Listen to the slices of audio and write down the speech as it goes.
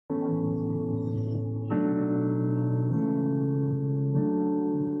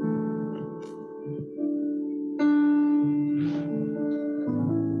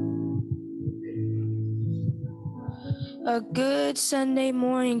A good Sunday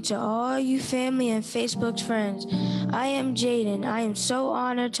morning to all you family and Facebook friends. I am Jaden. I am so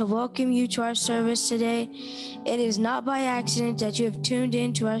honored to welcome you to our service today. It is not by accident that you have tuned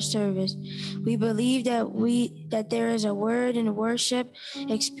in to our service. We believe that there is a word and worship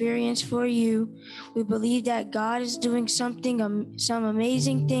experience for you. We believe that God is doing some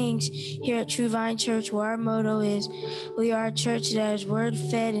amazing things here at True Vine Church, where our motto is, we are a church that is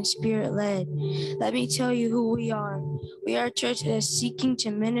word-fed and spirit-led. Let me tell you who we are. We are a church that is seeking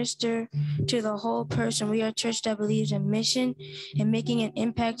to minister to the whole person. We are a church that believes in mission and making an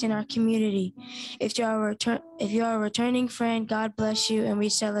impact in our community. If you are a returning friend, God bless you and we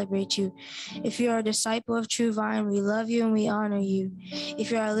celebrate you. If you are a disciple of True Vine, we love you and we honor you. If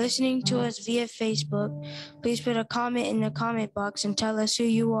you are listening to us via Facebook, please put a comment in the comment box and tell us who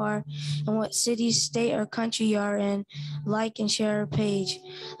you are and what city, state, or country you are in. Like and share our page.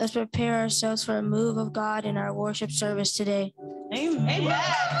 Let's prepare ourselves for a move of God in our worship service today. Amen.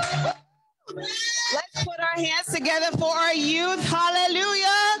 Let's put our hands together for our youth.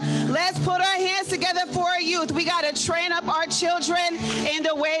 Hallelujah. Let's put our hands together for our youth. We got to train up our children in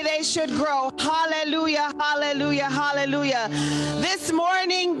the way they should grow. Hallelujah. Hallelujah. Hallelujah. This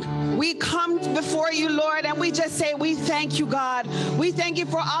morning, we come before you, Lord, and we just say, we thank you, God. We thank you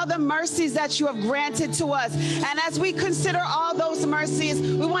for all the mercies that you have granted to us. And as we consider all those mercies,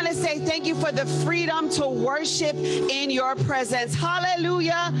 we want to say thank you for the freedom to worship in your presence.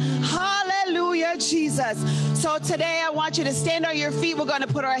 Hallelujah. Hallelujah, Jesus. So today I want you to stand on your feet. We're going to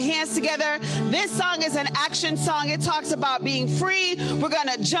put our hands together. This song is an action song. It talks about being free. We're going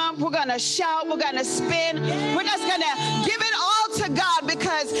to jump. We're going to shout. We're going to spin. We're just going to give it all to God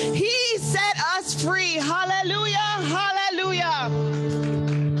because he set us free. Hallelujah. Hallelujah.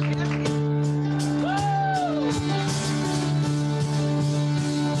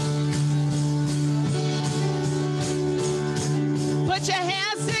 Put your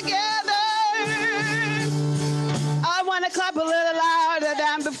hands together. I want to clap a little louder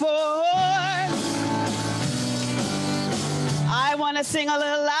than before. I want to sing a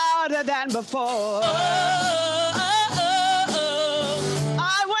little louder than before.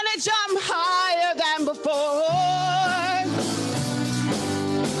 I want to jump higher than before.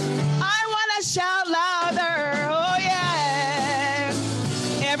 I want to shout louder. Oh, yeah.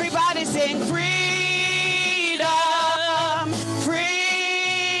 Everybody sing freedom.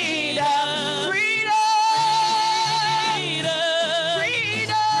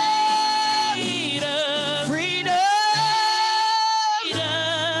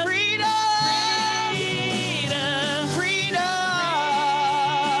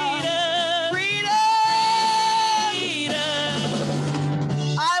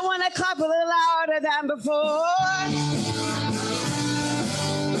 Before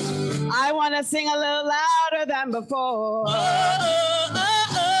I want to sing a little louder than before. I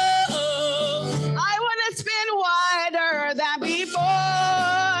want to spin wider than before.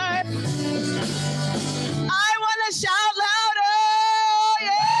 I want to shout louder.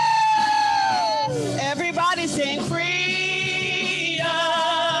 Yeah. Everybody sing freedom.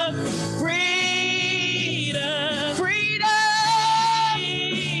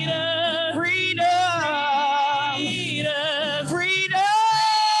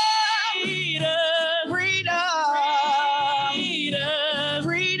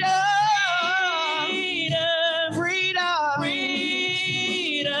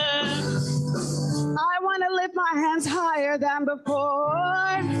 Than before.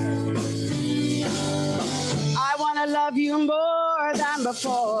 I want to love you more than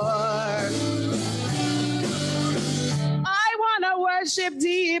before. I want to worship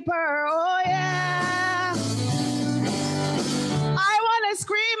deeper. Oh yeah. I want to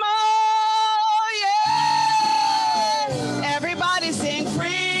scream. Oh yeah. Everybody sing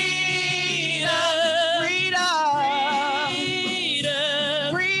freedom.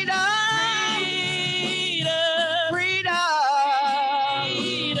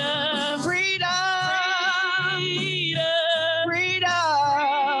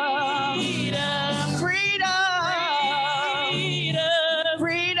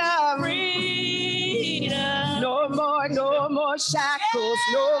 Shackles,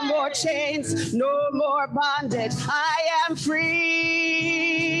 no more chains, no more bondage. I am free.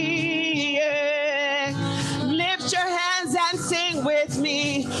 Yeah. Lift your hands and sing with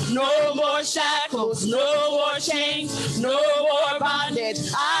me. No more shackles, no more chains, no more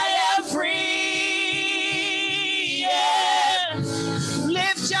bondage. I am free. Yeah.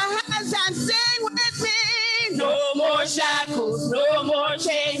 Lift your hands and sing with me. No more shackles, no more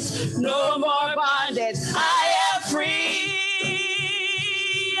chains, no more bondage. I am free.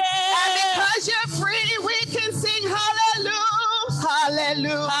 You're free, we can sing hallelujah.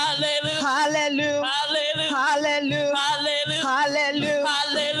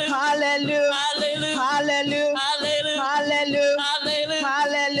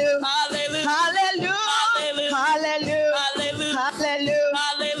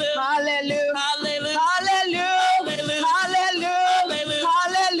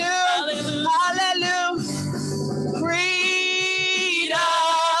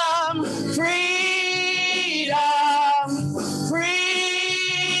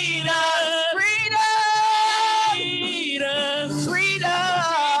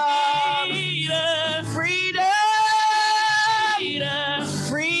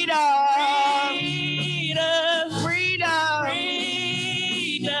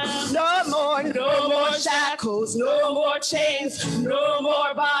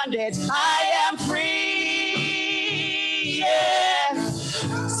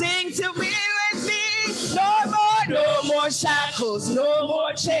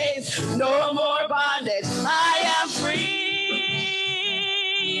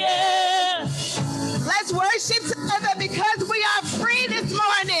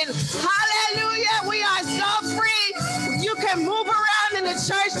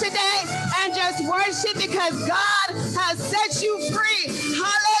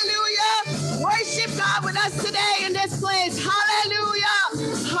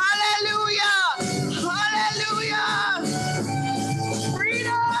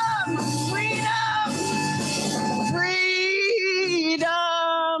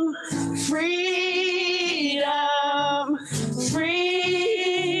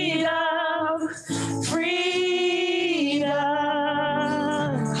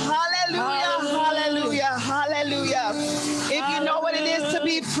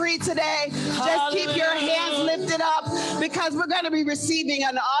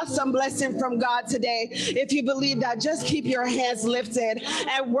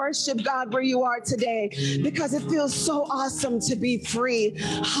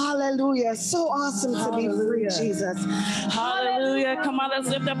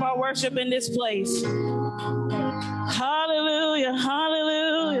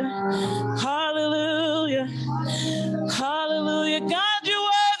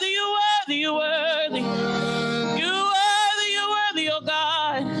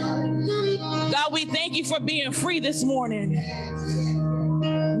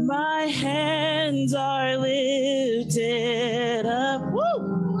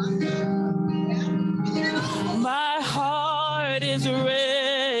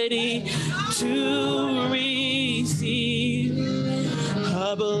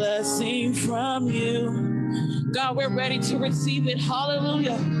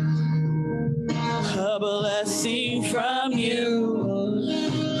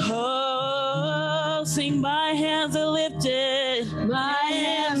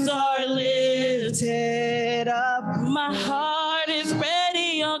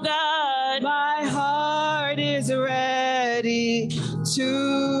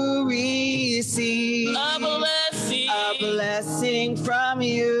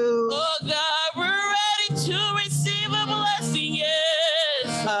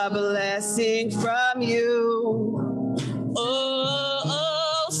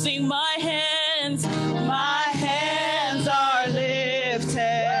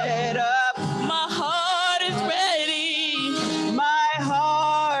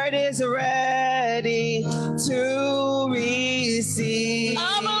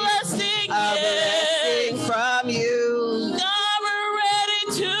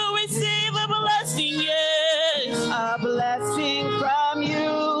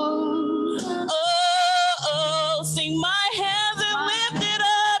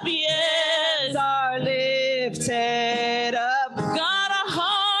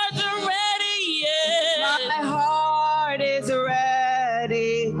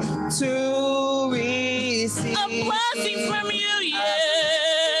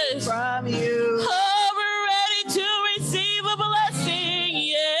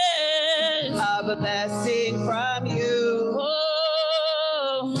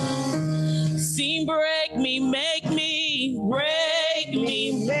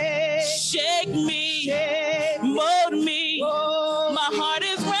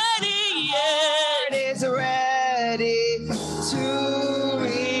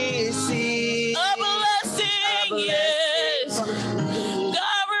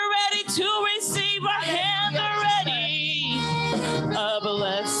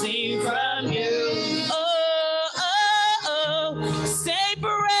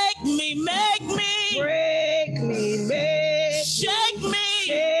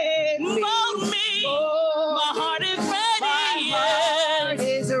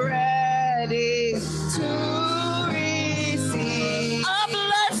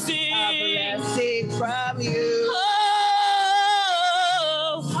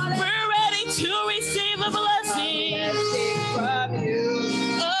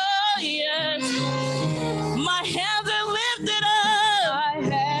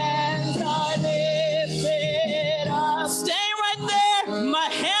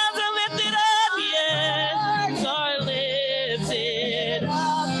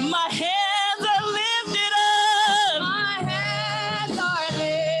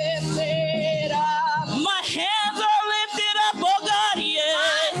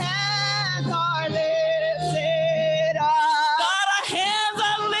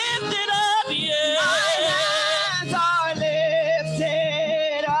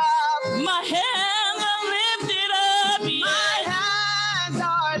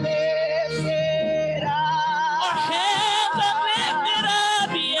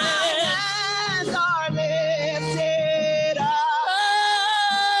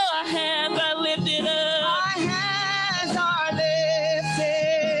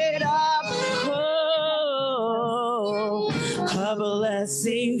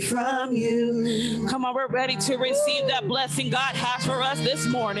 blessing from you. Come on, we're ready to receive that blessing God has for us this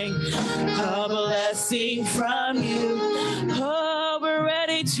morning. A blessing from you. Oh, we're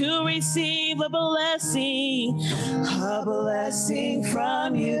ready to receive a blessing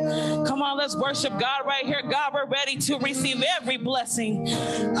from you. Come on, let's worship God right here. God, we're ready to receive every blessing.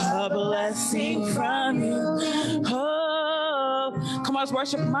 A blessing from you. Oh, come on, let's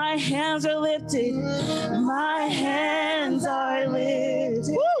worship. My hands are lifted. My hands are lifted.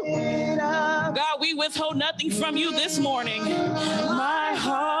 Woo. God, we withhold nothing from you this morning. My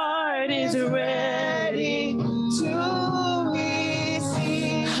heart is ready to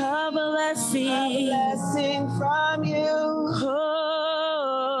receive a blessing from you.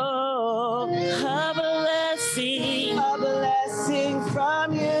 Oh, a blessing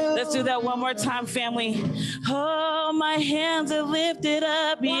from you. Let's do that one more time, family. Oh, my hands are lifted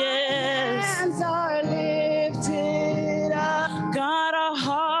up, yes. My hands are lifted up. God, our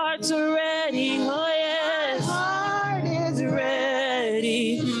hearts are ready, oh yes. Our heart is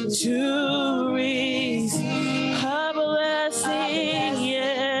ready to receive a blessing,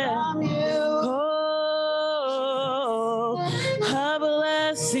 yeah. Oh, a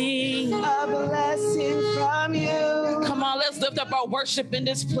blessing from you. Come on, let's lift up our worship in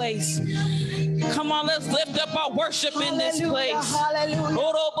this place. Come on, let's lift up our worship in this place. Hallelujah.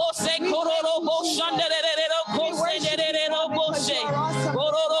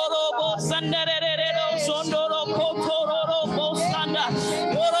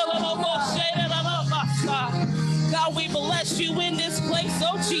 God, we bless you in this place,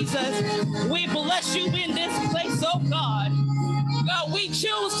 oh Jesus. We bless you in this place, oh God. God, we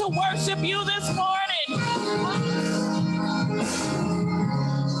choose to worship you this morning.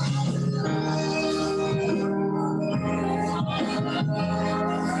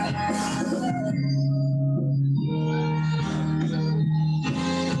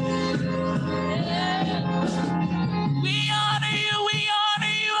 We honor you,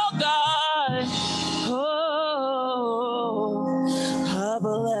 oh God. Oh, a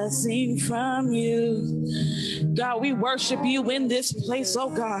blessing from you. God, we worship you in this place, oh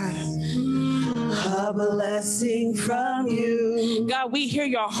God. A blessing from you. God, we hear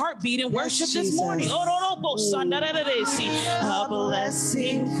your heartbeat in worship this morning. A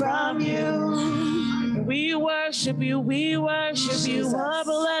blessing from you. We worship you, we worship you. A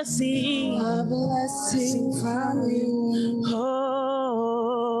blessing from you.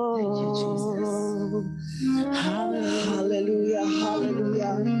 Oh, hallelujah,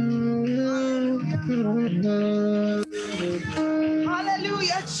 hallelujah.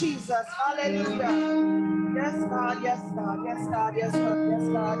 Hallelujah, Jesus. Hallelujah. Yes, God. Yes, God. Yes, God. Yes, God. Yes,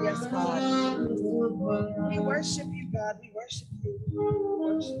 God. Yes, God. We worship you, God. We worship you. We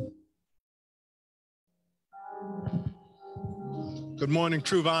worship you. Good morning,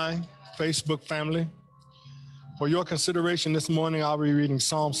 True Vine Facebook family. For your consideration this morning, I'll be reading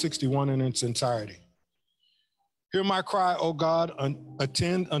Psalm 61 in its entirety. Hear my cry, O God,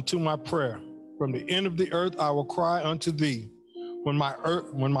 attend unto my prayer. From the end of the earth I will cry unto thee. When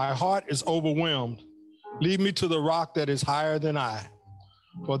my heart is overwhelmed, lead me to the rock that is higher than I.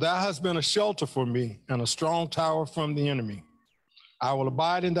 For thou hast been a shelter for me and a strong tower from the enemy. I will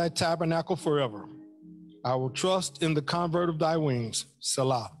abide in thy tabernacle forever. I will trust in the convert of thy wings,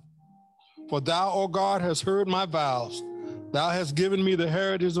 Selah. For thou, O God, hast heard my vows. Thou hast given me the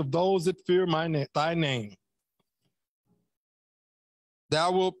heritage of those that fear thy name.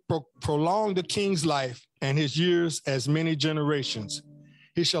 Thou wilt prolong the king's life and his years as many generations.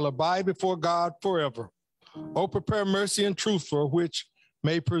 He shall abide before God forever. O prepare mercy and truth for which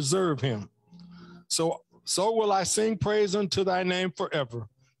may preserve him. So will I sing praise unto thy name forever,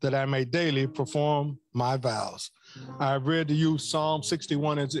 that I may daily perform my vows. I have read to you Psalm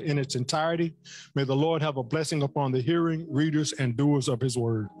 61 in its entirety. May the Lord have a blessing upon the hearing, readers, and doers of his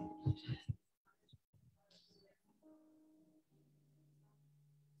word.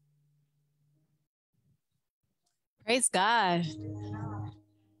 Praise God.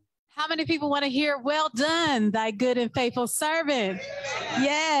 How many people want to hear, well done, thy good and faithful servant?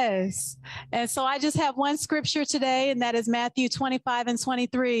 Yes. And so I just have one scripture today, and that is Matthew 25 and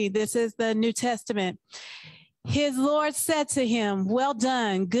 23. This is the New Testament. His Lord said to him, well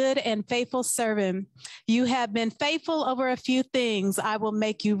done, good and faithful servant. You have been faithful over a few things. I will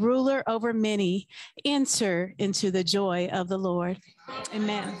make you ruler over many. Enter into the joy of the Lord.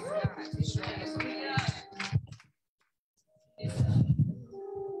 Amen.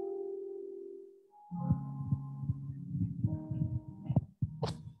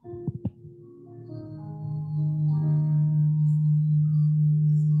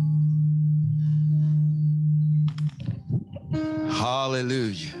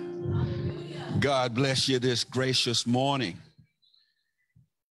 Hallelujah. God bless you this gracious morning.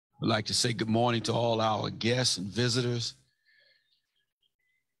 I'd like to say good morning to all our guests and visitors.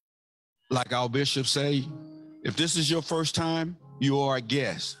 Like our bishop say, if this is your first time, you are a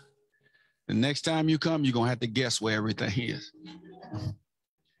guest. The next time you come, you're going to have to guess where everything is.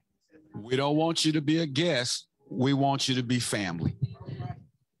 We don't want you to be a guest. We want you to be family.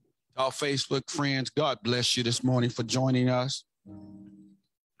 Our Facebook friends, God bless you this morning for joining us.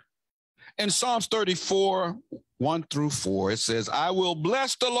 In Psalms 34, 1 through 4, it says, I will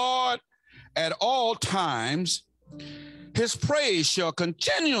bless the Lord at all times. His praise shall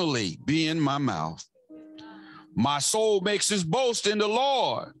continually be in my mouth. My soul makes his boast in the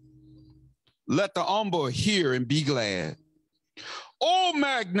Lord. Let the humble hear and be glad. Oh,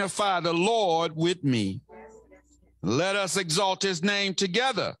 magnify the Lord with me. Let us exalt his name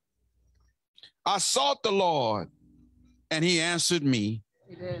together. I sought the Lord, and he answered me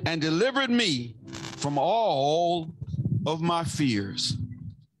and delivered me from all of my fears.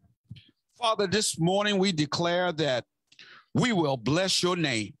 Father, this morning we declare that we will bless your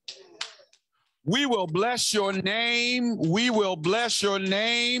name. We will bless your name. We will bless your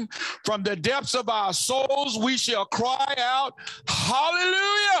name. From the depths of our souls, we shall cry out,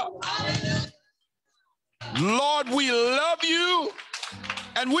 hallelujah. Hallelujah. Lord, we love you,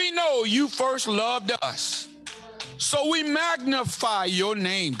 and we know you first loved us. So we magnify your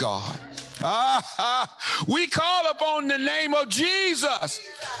name, God. We call upon the name of Jesus.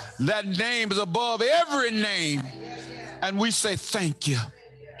 That name is above every name. And we say, thank you.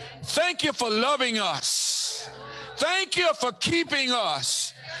 Thank you for loving us. Thank you for keeping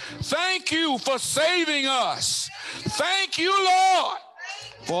us. Thank you for saving us. Thank you, Lord,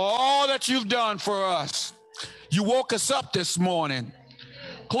 for all that you've done for us. You woke us up this morning.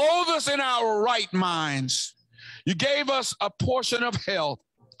 Clothe us in our right minds. You gave us a portion of health.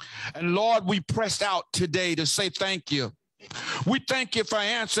 And Lord, we pressed out today to say thank you. We thank you for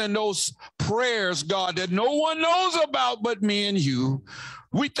answering those prayers, God, that no one knows about but me and you.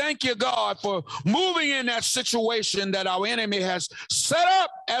 We thank you, God, for moving in that situation that our enemy has set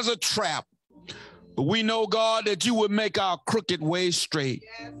up as a trap. But we know, God, that you would make our crooked ways straight.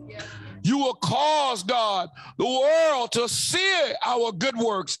 You will cause, God, the world to see our good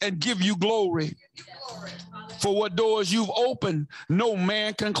works and give you glory. For what doors you've opened, no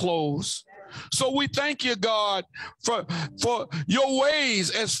man can close. So we thank you, God, for your ways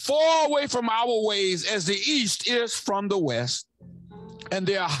as far away from our ways as the east is from the west. And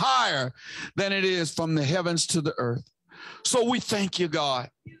they are higher than it is from the heavens to the earth. So we thank you, God,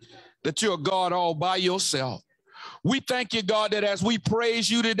 that you're God all by yourself. We thank you, God, that as we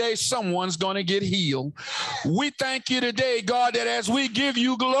praise you today, someone's going to get healed. We thank you today, God, that as we give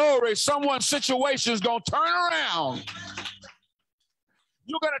you glory, someone's situation is going to turn around.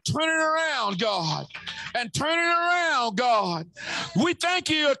 You're going to turn it around, God, and turn it around, God. We thank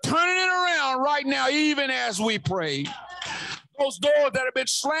you, you're turning it around right now, even as we pray. Those doors that have been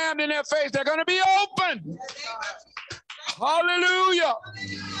slammed in their face, they're going to be open. Hallelujah.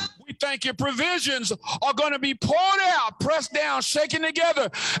 We thank you. Provisions are going to be poured out, pressed down, shaken together,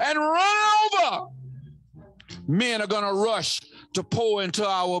 and run over. Men are going to rush to pour into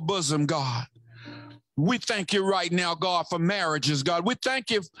our bosom, God. We thank you right now, God, for marriages, God. We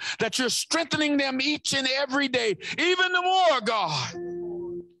thank you that you're strengthening them each and every day, even the more, God.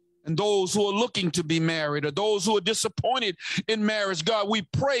 And those who are looking to be married or those who are disappointed in marriage, God, we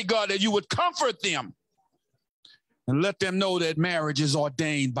pray, God, that you would comfort them and let them know that marriage is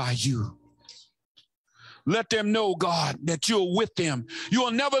ordained by you. Let them know, God, that you're with them.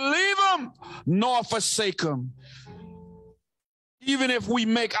 You'll never leave them nor forsake them. Even if we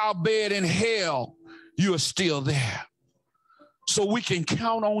make our bed in hell, you are still there. So we can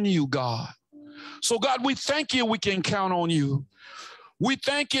count on you, God. So, God, we thank you we can count on you. We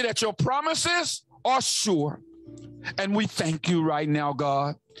thank you that your promises are sure. And we thank you right now,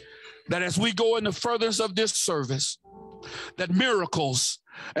 God, that as we go in the furtherance of this service, that miracles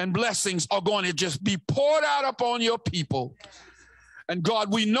and blessings are going to just be poured out upon your people. And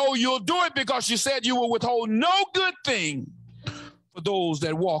God, we know you'll do it because you said you will withhold no good thing for those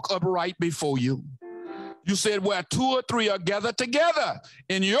that walk upright before you. You said where 2 or 3 are gathered together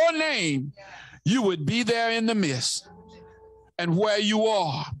in your name, you would be there in the midst. And where you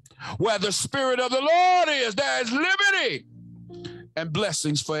are, where the Spirit of the Lord is, there is liberty and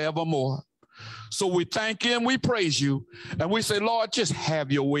blessings forevermore. So we thank you and we praise you. And we say, Lord, just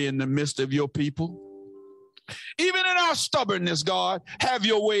have your way in the midst of your people. Even in our stubbornness, God, have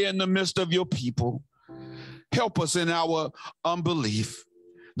your way in the midst of your people. Help us in our unbelief.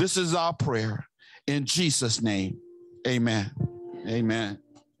 This is our prayer. In Jesus' name, amen. Amen.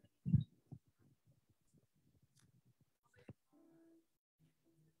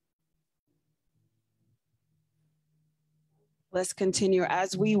 Let's continue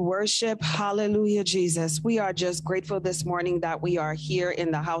as we worship. Hallelujah, Jesus. We are just grateful this morning that we are here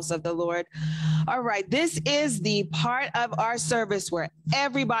in the house of the Lord. All right, this is the part of our service where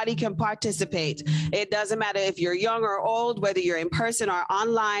everybody can participate. It doesn't matter if you're young or old, whether you're in person or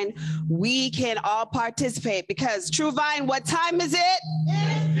online, we can all participate because True Vine, what time is it?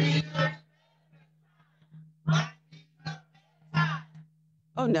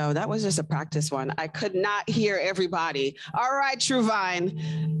 Oh no, that was just a practice one. I could not hear everybody. All right, True Vine.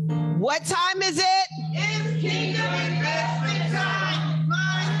 What time is it? It's Kingdom Investment Time.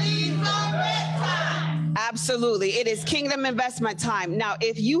 My needs are bedtime. Absolutely. It is Kingdom Investment Time. Now,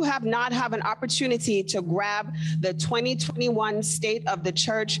 if you have not had an opportunity to grab the 2021 State of the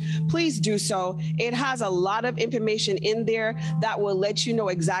Church, please do so. It has a lot of information in there that will let you know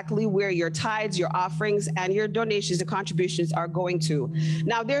exactly where your tithes, your offerings, and your donations and contributions are going to.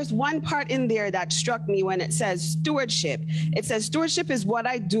 Now, there's one part in there that struck me when it says stewardship. It says stewardship is what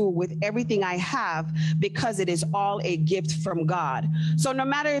I do with everything I have because it is all a gift from God. So no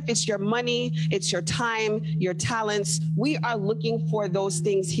matter if it's your money, it's your time, your talents, we are looking for those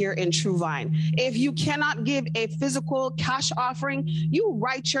things here in True Vine. If you cannot give a physical cash offering, you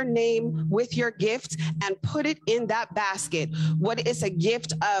write your name with your gift and put it in that basket. What is a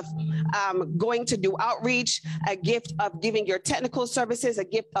gift of going to do outreach, a gift of giving your technical services, a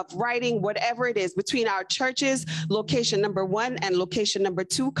gift of writing, whatever it is, between our churches, location number 1 and location number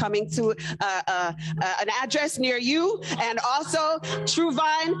 2, coming to an address near you, and also True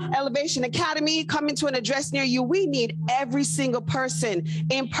Vine Elevation Academy coming to an address near you. We need every single person,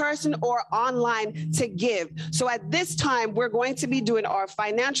 in person or online, to give. So at this time, we're going to be doing our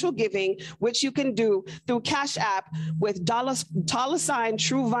financial giving, which you can do through Cash App with $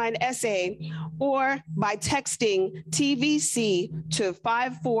 True Vine SA, or by texting TVC to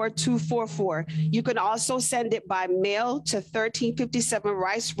 54244. You can also send it by mail to 1357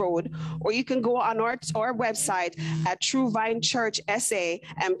 Rice Road, or you can go on our website at True Vine Church SA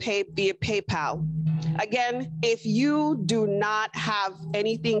and pay via PayPal. Again, if you do not have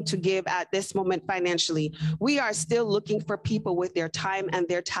anything to give at this moment financially, we are still looking for people with their time and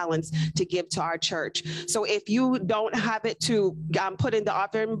their talents to give to our church. So if you don't have it to put in the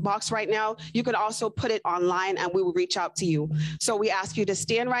offering box right now, you can also put it online and we will reach out to you. So we ask you to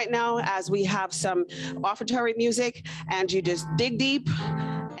stand right now as we have some offertory music, and you just dig deep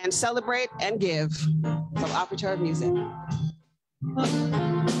and celebrate and give. Some offertory music.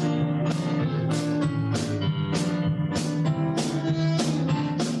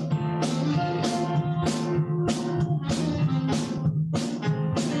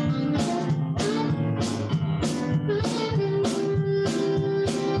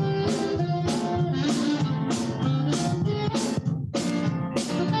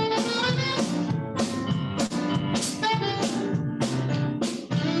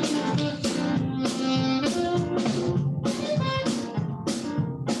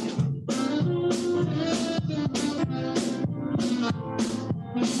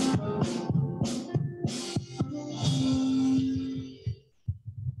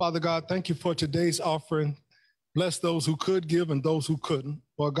 Father God, thank you for today's offering. Bless those who could give and those who couldn't.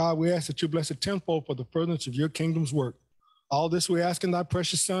 Lord God, we ask that you bless it tenfold for the furtherance of your kingdom's work. All this we ask in thy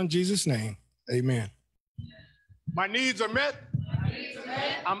precious Son, Jesus' name. Amen. My needs are met.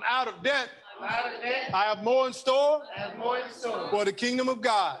 I'm out of debt. I have more in store for the kingdom of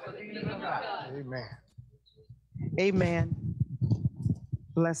God. Amen. Amen.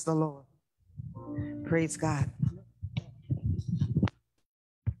 Bless the Lord. Praise God.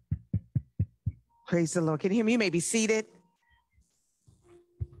 Praise the Lord. Can you hear me? You may be seated.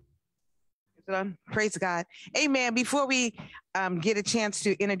 Praise God. Amen. Before we get a chance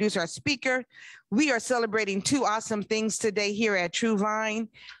to introduce our speaker, we are celebrating 2 awesome things today here at True Vine.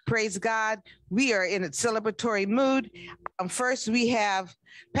 Praise God. We are in a celebratory mood. First, we have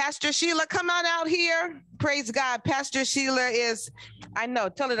Pastor Sheila. Come on out here. Praise God. Pastor Sheila is, I know,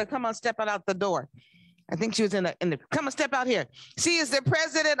 tell her to come on, step out the door. I think she was in the, come on, step out here. She is the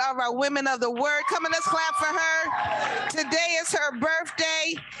president of our Women of the Word. Come on, let's clap for her. Today is her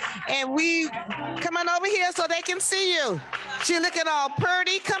birthday, and we, come on over here so they can see you. She looking all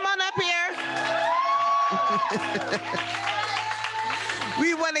pretty. Come on up here.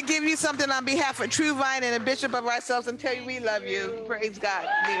 We want to give you something on behalf of True Vine and the bishop of ourselves and tell you we love you. Praise God.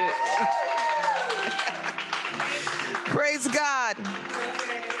 Praise God.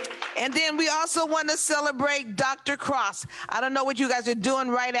 And then we also want to celebrate Dr. Cross. I don't know what you guys are doing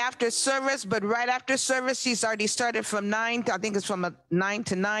right after service, but right after service, she's already started from 9 to, I think it's from 9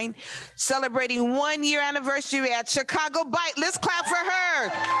 to 9, celebrating 1 year anniversary at Chicago Bite. Let's clap for her.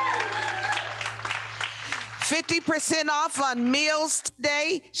 50% off on meals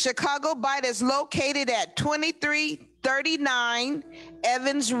today. Chicago Bite is located at 2339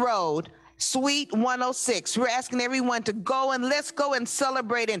 Evans Road, Suite 106. We're asking everyone to go, and let's go and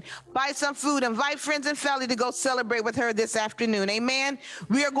celebrate and buy some food. Invite friends and family to go celebrate with her this afternoon. Amen.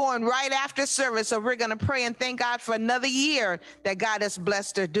 We are going right after service, so we're going to pray and thank God for another year that God has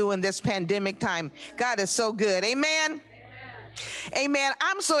blessed her during this pandemic time. God is so good. Amen. Amen.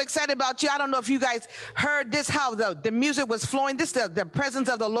 I'm so excited about you. I don't know if you guys heard this, how the music was flowing. This is the presence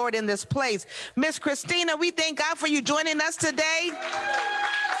of the Lord in this place. Miss Christina, we thank God for you joining us today.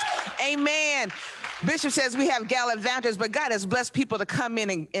 Amen. Bishop says we have gallivanters, but God has blessed people to come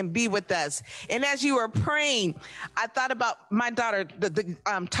in and be with us. And as you were praying, I thought about my daughter,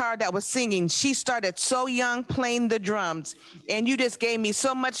 Tara, that was singing. She started so young playing the drums, and you just gave me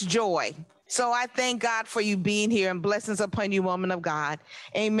so much joy. So I thank God for you being here, and blessings upon you, woman of God.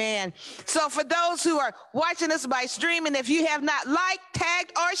 Amen. So for those who are watching us by streaming, if you have not liked,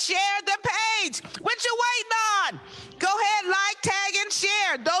 tagged, or shared the page, what you waiting on? Go ahead, like, tag, and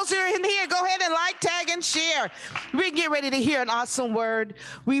share. Those who are in here, go ahead and like, tag, and share. We get ready to hear an awesome word.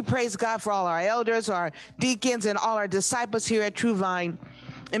 We praise God for all our elders, our deacons, and all our disciples here at True Vine.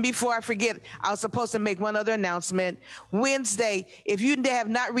 And before I forget, I was supposed to make one other announcement. Wednesday, if you have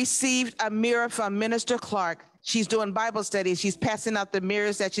not received a mirror from Minister Clark, she's doing Bible study. She's passing out the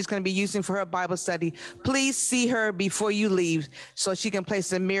mirrors that she's going to be using for her Bible study. Please see her before you leave so she can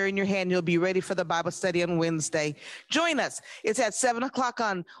place a mirror in your hand. You'll be ready for the Bible study on Wednesday. Join us. It's at 7 o'clock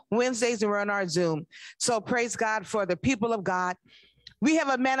on Wednesdays, and we're on our Zoom. So praise God for the people of God. We have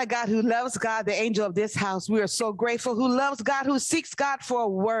a man of God who loves God, the angel of this house. We are so grateful, who loves God, who seeks God for a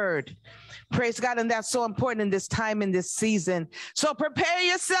word. Praise God, and that's so important in this time, in this season. So prepare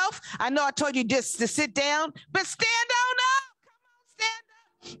yourself. I know I told you just to sit down, but stand on up. Come on, stand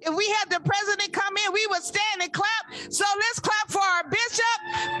up. If we had the president come in, we would stand and clap. So let's clap for our bishop,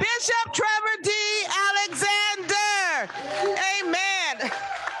 Bishop Trevor D. Alexander. Amen.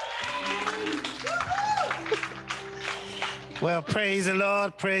 Well, praise the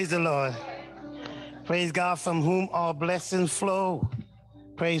Lord, praise the Lord. Praise God, from whom all blessings flow.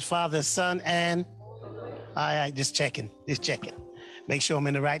 Praise Father, Son, and all right, just checking. Make sure I'm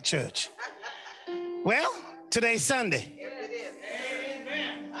in the right church. Well, today's Sunday.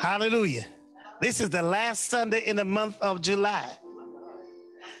 Hallelujah. This is the last Sunday in the month of July.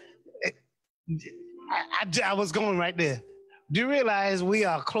 I was going right there. Do you realize we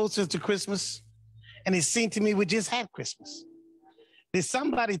are closer to Christmas? And it seemed to me we just had Christmas. Did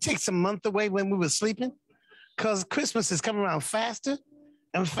somebody take some month away when we were sleeping? Because Christmas is coming around faster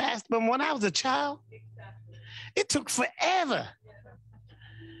and faster. But when I was a child, it took forever.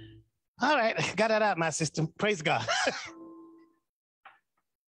 All right, got that out of my system. Praise God.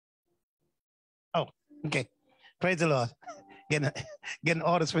 Oh, okay. Praise the Lord. Getting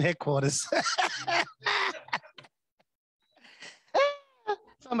orders from headquarters.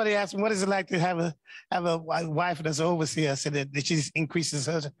 Somebody asked me, what is it like to have a wife that's an overseer? I said that she increases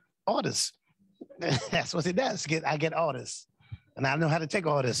her orders. That's what it does. I get orders. And I know how to take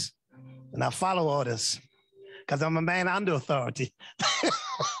orders. And I follow orders. Because I'm a man under authority.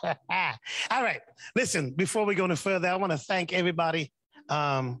 All right. Listen, before we go any further, I want to thank everybody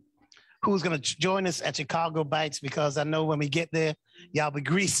who's going to join us at Chicago Bites, because I know when we get there, y'all be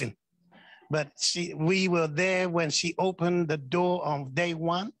greasing. But we were there when she opened the door on day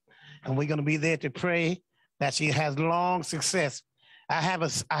one, and we're going to be there to pray that she has long success. I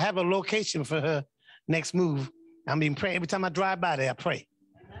have a location for her next move. I mean, pray every time I drive by there. I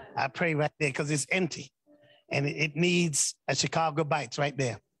pray right there because it's empty, and it needs a Chicago Bites right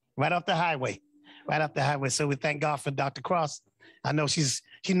there, right off the highway. So we thank God for Dr. Cross. I know she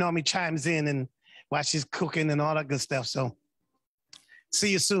normally chimes in and while she's cooking and all that good stuff. So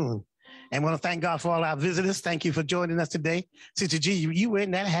see you soon. And I want to thank God for all our visitors. Thank you for joining us today. Sister G, you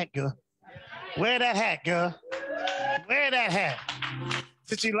wearing that hat, girl. Wear that hat, girl. Wear that hat.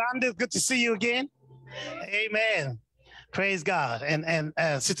 Sister Yolanda, good to see you again. Amen. Praise God. And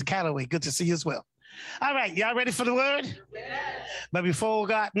Sister Calloway, good to see you as well. All right, y'all ready for the word? Yes. But before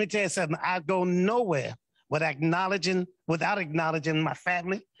God, let me tell you something. I go nowhere without acknowledging my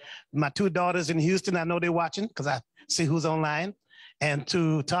family, my two daughters in Houston. I know they're watching because I see who's online. And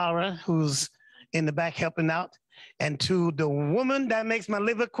to Tara, who's in the back helping out, and to the woman that makes my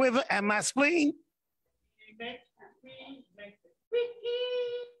liver quiver and my spleen.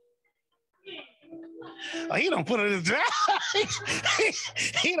 Oh, he don't put it in his dry.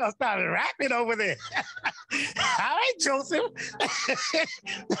 He don't start rapping over there. All right, Joseph.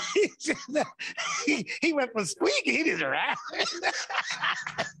 he went from squeaky, he just rap.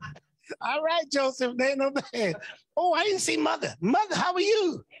 All right, Joseph, there ain't no bad. Oh, I didn't see Mother. Mother, how are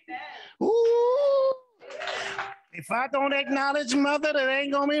you? Ooh. If I don't acknowledge Mother, that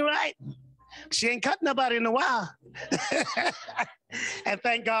ain't gonna be right. She ain't cut nobody in a while. And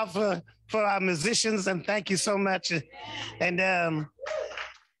thank God for our musicians, and thank you so much. And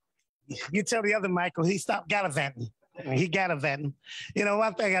you tell the other Michael, he stopped gallivanting. He gallivanting. You know,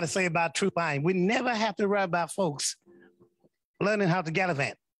 one thing I got to say about True Mind, we never have to worry about folks learning how to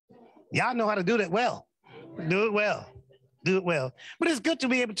gallivant. Y'all know how to do that well. Do it well. Do it well. But it's good to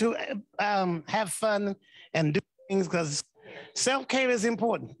be able to have fun and do things, because self-care is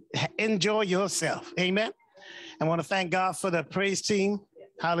important. Enjoy yourself. Amen. I want to thank God for the praise team.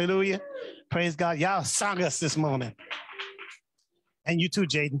 Hallelujah. Praise God. Y'all sung us this morning. And you too,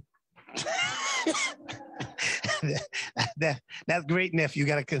 Jaden. That's great, nephew.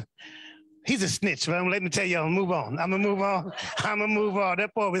 He's a snitch, but let me tell you, I'm gonna move on.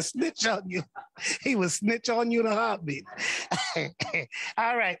 That boy will snitch on you. He will snitch on you in a heartbeat.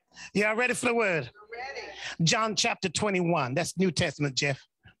 All right. Y'all ready for the word? Ready. John chapter 21. That's New Testament, Jeff.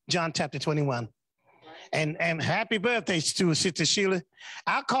 John chapter 21. And happy birthday to Sister Sheila.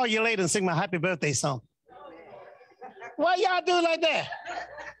 I'll call you later and sing my happy birthday song. Why y'all do like that?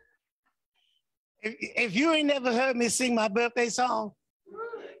 If you ain't never heard me sing my birthday song,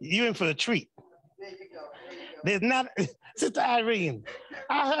 you're in for a treat. There you go. There's not, Sister Irene,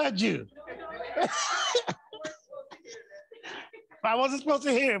 I heard you. I wasn't supposed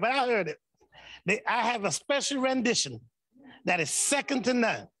to hear it, but I heard it. I have a special rendition that is second to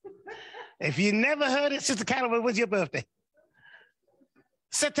none. If you never heard it, Sister Calloway, when's your birthday?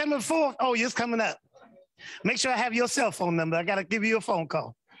 September 4th. Oh, it's coming up. Make sure I have your cell phone number. I got to give you a phone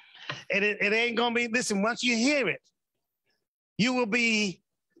call. It ain't going to be, listen, once you hear it, you will be,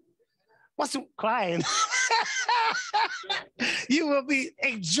 crying? You will be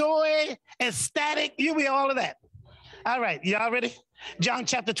enjoy, ecstatic. You'll be all of that. All right, y'all ready? John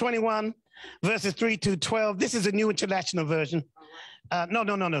chapter 21, verses 3 to 12. This is a New International Version. No.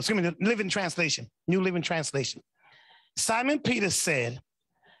 Excuse me, the Living Translation. New Living Translation. Simon Peter said,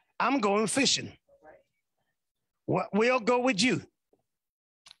 I'm going fishing. We'll go with you.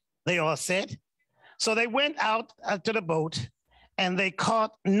 They all said. So they went out to the boat, and they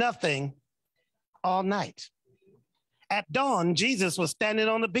caught nothing all night. At dawn, Jesus was standing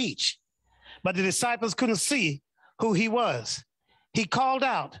on the beach, but the disciples couldn't see who he was. He called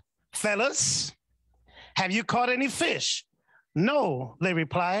out, fellas, have you caught any fish? No, they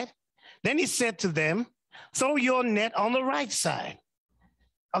replied. Then he said to them, throw your net on the right side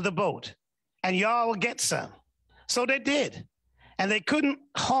of the boat, and y'all will get some. So they did. And they couldn't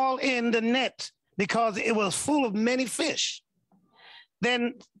haul in the net because it was full of many fish.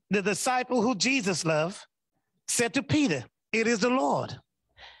 Then the disciple who Jesus loved said to Peter, it is the Lord.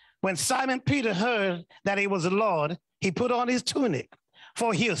 When Simon Peter heard that it was the Lord, he put on his tunic,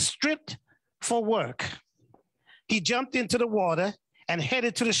 for he was stripped for work. He jumped into the water and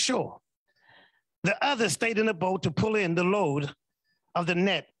headed to the shore. The others stayed in the boat to pull in the load of the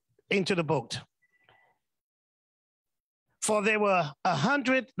net into the boat. For they were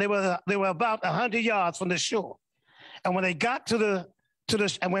about 100 yards from the shore. And when they got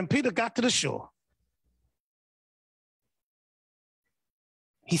when Peter got to the shore,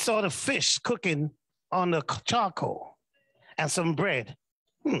 he saw the fish cooking on the charcoal and some bread.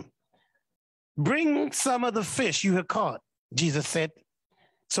 Bring some of the fish you have caught, Jesus said.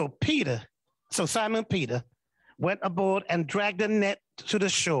 So Simon Peter went aboard and dragged the net to the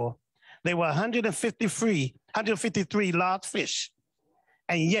shore. There were 153 large fish,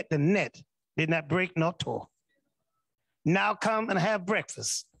 and yet the net did not break nor tore. Now come and have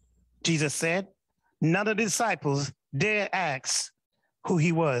breakfast, Jesus said. None of the disciples dare ask who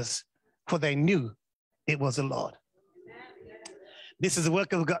he was, for they knew it was the Lord. This is the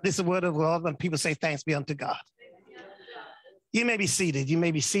work of God. This is the word of God. When people say thanks be unto God. You may be seated. You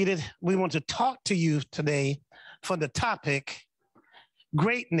may be seated. We want to talk to you today for the topic,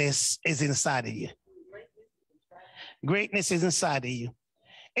 greatness is inside of you. Greatness is inside of you.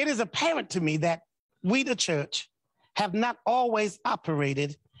 It is apparent to me that we, the church, have not always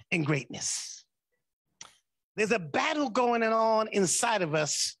operated in greatness. There's a battle going on inside of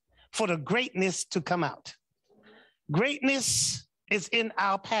us for the greatness to come out. Greatness is in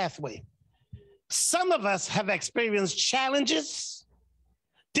our pathway. Some of us have experienced challenges,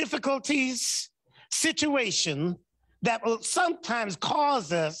 difficulties, situations that will sometimes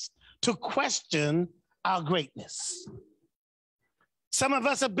cause us to question our greatness. Some of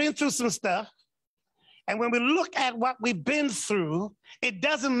us have been through some stuff, and when we look at what we've been through, it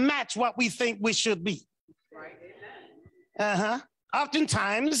doesn't match what we think we should be.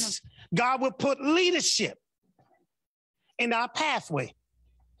 Oftentimes, God will put leadership in our pathway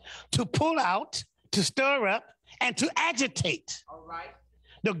to pull out, to stir up, and to agitate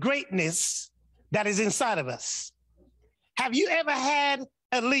the greatness that is inside of us. Have you ever had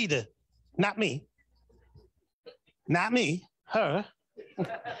a leader, not me, her,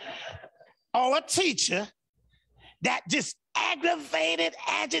 or a teacher that just aggravated,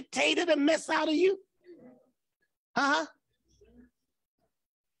 agitated a mess out of you?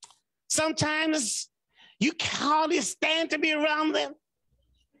 Sometimes you can hardly stand to be around them.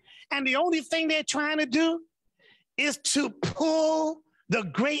 And the only thing they're trying to do is to pull the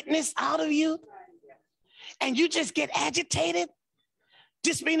greatness out of you. And you just get agitated,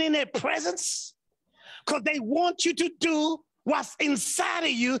 just being in their presence, because they want you to do what's inside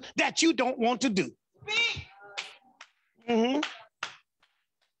of you that you don't want to do.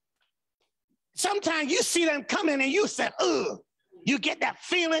 Sometimes you see them coming and you say, ugh. You get that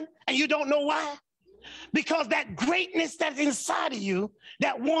feeling and you don't know why. Because that greatness that's inside of you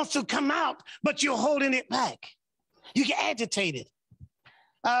that wants to come out, but you're holding it back. You get agitated.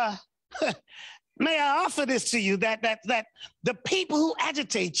 May I offer this to you, that the people who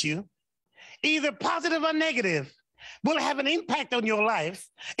agitate you, either positive or negative, will have an impact on your life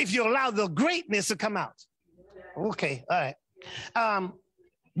if you allow the greatness to come out. Okay, all right.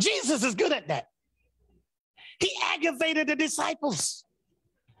 Jesus is good at that. He aggravated the disciples.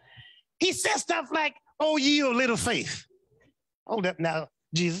 He said stuff like, oh, ye of little faith. Hold up now,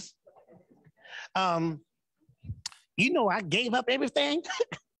 Jesus. You know I gave up everything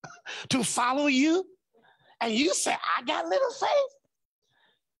to follow you, and you say I got little faith?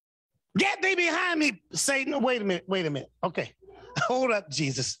 Get thee behind me, Satan. Wait a minute. Okay, hold up,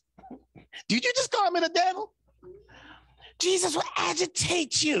 Jesus. Did you just call me the devil? Jesus will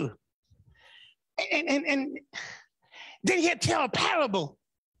agitate you. And then he'll tell a parable.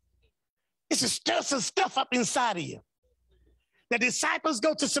 It's to stir some stuff up inside of you. The disciples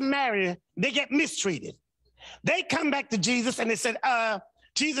go to Samaria, they get mistreated. They come back to Jesus and they said,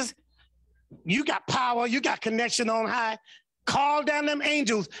 Jesus, you got power, you got connection on high. Call down them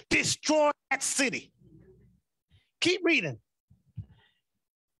angels, destroy that city. Keep reading.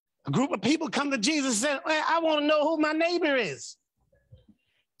 A group of people come to Jesus and said, I want to know who my neighbor is.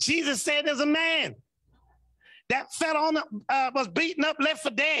 Jesus said there's a man that fell on, was beaten up, left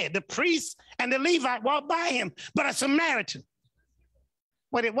for dead. The priest and the Levite walked by him, but a Samaritan.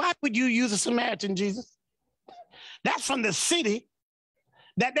 Why would you use a Samaritan, Jesus? That's from the city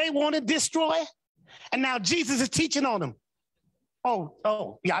that they want to destroy. And now Jesus is teaching on them.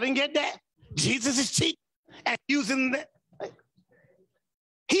 Oh, y'all didn't get that? Jesus is teaching and using that.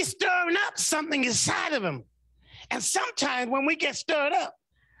 He's stirring up something inside of him. And sometimes when we get stirred up,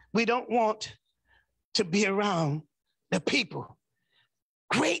 we don't want to be around the people.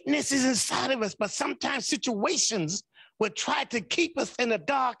 Greatness is inside of us, but sometimes situations will try to keep us in the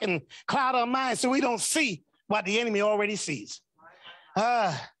dark and cloud our minds so we don't see what the enemy already sees.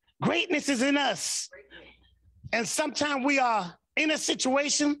 Greatness is in us. And sometimes we are in a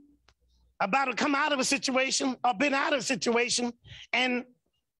situation, about to come out of a situation, or been out of a situation, and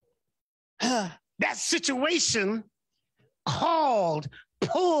that situation called,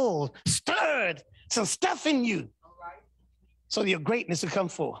 pulled, stirred some stuff in you so your greatness will come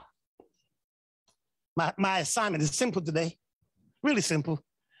forth. My assignment is simple today, really simple.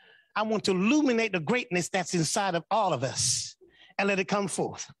 I want to illuminate the greatness that's inside of all of us and let it come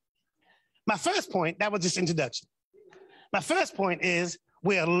forth. My first point, that was just introduction. My first point is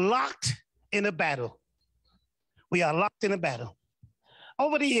we are locked in a battle. We are locked in a battle.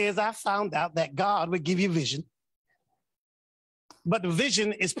 Over the years, I found out that God would give you vision, but the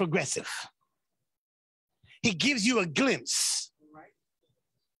vision is progressive. He gives you a glimpse,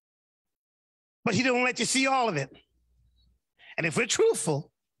 but he don't let you see all of it. And if we're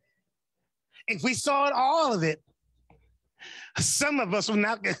truthful, if we saw all of it, some of us will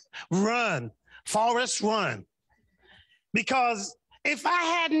not run, Forrest, run. Because if I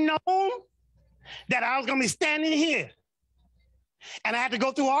had known that I was going to be standing here and I had to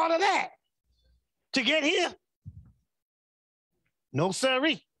go through all of that to get here, no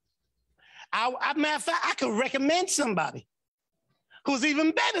sirree. Matter of fact, I could recommend somebody who's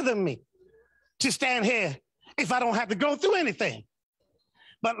even better than me to stand here if I don't have to go through anything.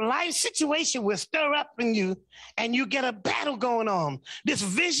 But life situation will stir up in you and you get a battle going on. This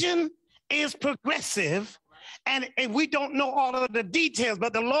vision is progressive And we don't know all of the details,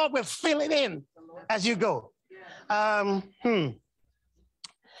 but the Lord will fill it in as you go.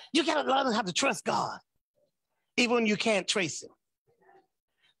 You got to learn how to trust God, even when you can't trace him.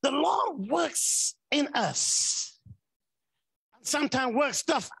 The Lord works in us. Sometimes works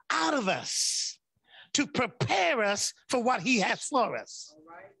stuff out of us to prepare us for what he has for us.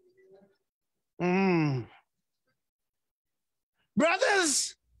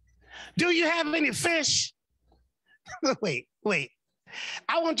 Brothers, do you have any fish? Wait.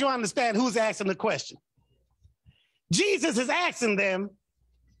 I want you to understand who's asking the question. Jesus is asking them,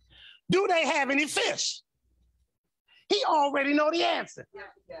 do they have any fish? He already know the answer.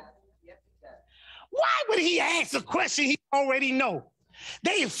 Why would he ask a question he already know?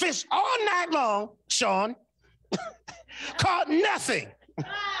 They fished all night long, Sean, caught nothing.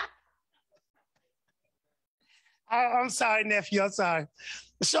 I'm sorry, nephew, I'm sorry.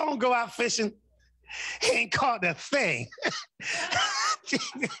 Sean go out fishing, he ain't caught a thing.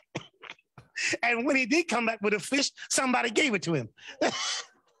 And when he did come back with a fish, somebody gave it to him.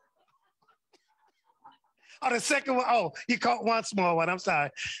 The second one, you caught one small one, I'm sorry.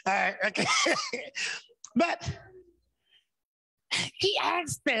 All right, okay. But he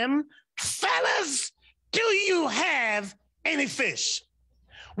asked them, fellas, do you have any fish?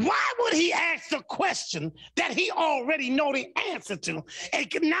 Why would he ask the question that he already know the answer to? And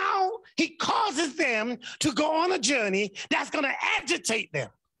now he causes them to go on a journey that's going to agitate them.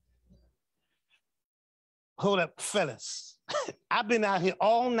 Hold up, fellas. I've been out here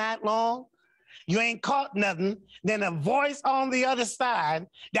all night long. You ain't caught nothing. Then a voice on the other side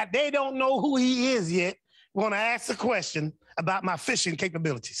that they don't know who he is yet want to ask a question about my fishing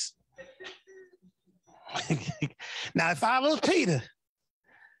capabilities. Now, if I was Peter,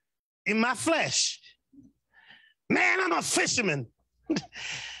 in my flesh, man, I'm a fisherman.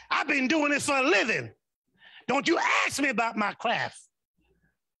 I've been doing it for a living. Don't you ask me about my craft.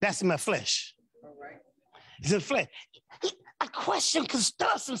 That's in my flesh. All right. It's in flesh. A question can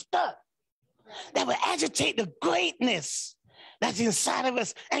stir some stuff that will agitate the greatness that's inside of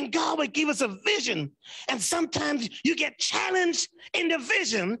us. And God will give us a vision. And sometimes you get challenged in the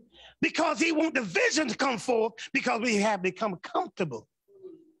vision because he wants the vision to come forth because we have become comfortable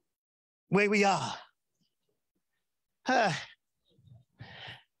where we are.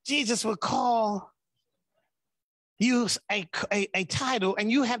 Jesus will call you a title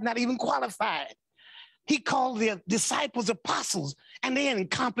and you have not even qualified. He called the disciples apostles and they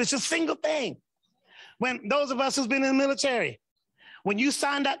didn't accomplish a single thing. When those of us who's been in the military, when you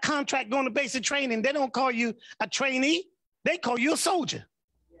sign that contract going to basic training, they don't call you a trainee, they call you a soldier.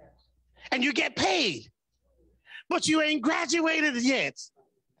 And you get paid, but you ain't graduated yet.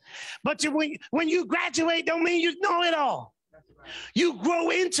 But when you graduate, don't mean you know it all. You grow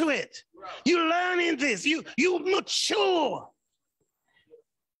into it. You learn in this. You mature.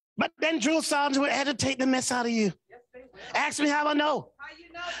 But then drill sergeants will agitate the mess out of you. Ask me how I know.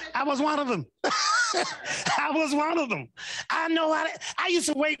 I was one of them. I was one of them. I know how I used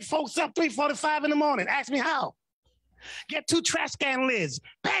to wake folks up 3:45 in the morning. Ask me how. Get 2 trash can lids.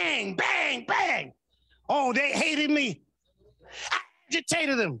 Bang, bang, bang. Oh, they hated me. I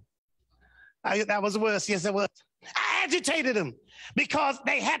agitated them. That was worse. Yes, it was. I agitated them because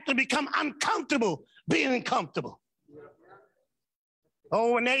they had to become uncomfortable being comfortable.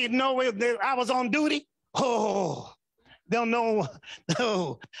 Oh, and they know I was on duty. Oh, they'll know.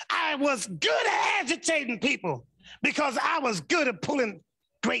 Oh, I was good at agitating people because I was good at pulling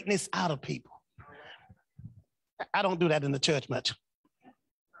greatness out of people. I don't do that in the church much.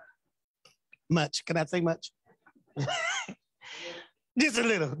 Much. Can I say much? Just a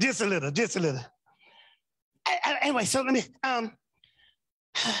little. Anyway, so let me,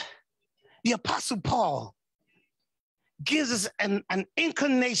 the Apostle Paul gives us an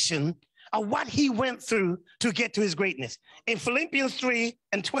inclination of what he went through to get to his greatness. In Philippians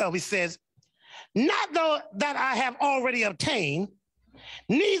 3:12, he says, not though that I have already obtained,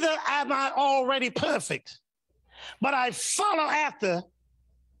 neither am I already perfect, but I follow after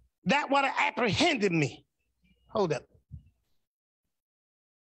that what apprehended me. Hold up.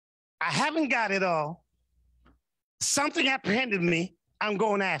 I haven't got it all. Something apprehended me. I'm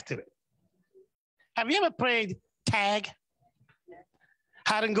going after it. Have you ever played tag?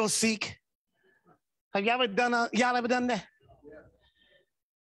 Hide and go seek? Have you ever done y'all ever done that?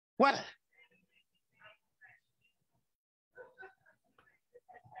 What?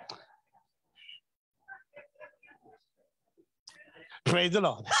 Praise the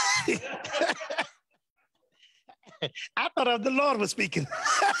Lord. I thought the Lord was speaking.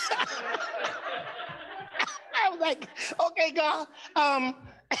 I was like, okay, God.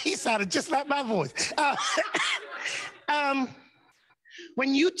 He sounded just like my voice.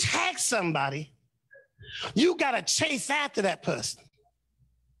 When you tag somebody, you got to chase after that person.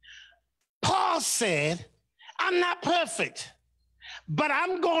 Paul said, I'm not perfect, but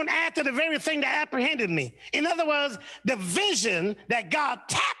I'm going after the very thing that apprehended me. In other words, the vision that God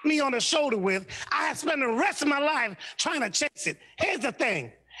tapped me on the shoulder with, I have spent the rest of my life trying to chase it. Here's the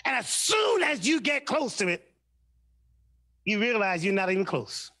thing. And as soon as you get close to it, you realize you're not even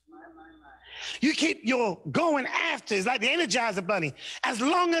close. You keep your going after, it's like the Energizer Bunny. As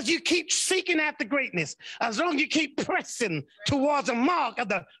long as you keep seeking after greatness, as long as you keep pressing towards the mark of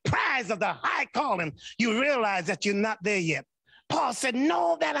the prize of the high calling, you realize that you're not there yet. Paul said,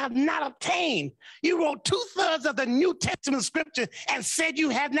 no, that I've not obtained. You wrote 2/3 of the New Testament scripture and said you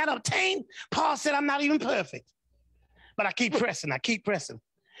had not obtained. Paul said, I'm not even perfect. But I keep pressing, I keep pressing.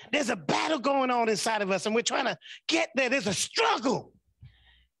 There's a battle going on inside of us and we're trying to get there. There's a struggle.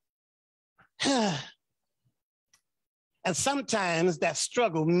 And sometimes that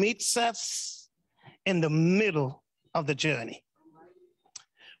struggle meets us in the middle of the journey.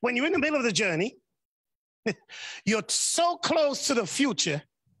 When you're in the middle of the journey, you're so close to the future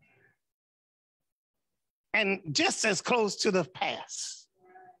and just as close to the past.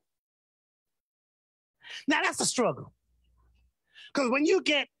 Now that's a struggle. Because when you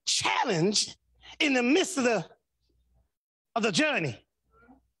get challenged in the midst of the journey,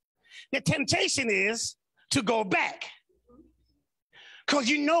 the temptation is to go back because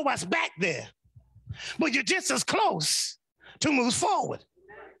you know what's back there, but you're just as close to move forward.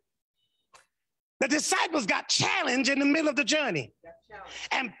 The disciples got challenged in the middle of the journey,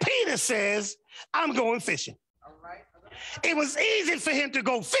 and Peter says, I'm going fishing. It was easy for him to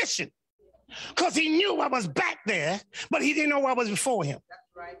go fishing because he knew what was back there, but he didn't know what was before him.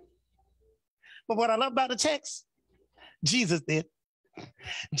 But what I love about the text, Jesus did.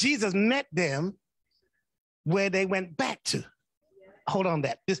 Jesus met them where they went back to. Hold on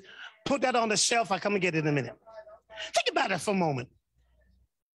that. Just put that on the shelf. I'll come and get it in a minute. Think about it for a moment.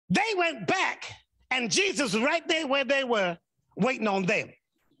 They went back and Jesus was right there where they were waiting on them.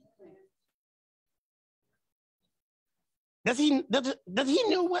 Does he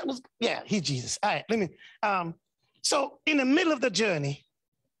know what was? Yeah, he's Jesus. All right, let me. So in the middle of the journey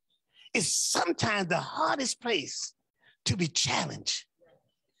is sometimes the hardest place to be challenged.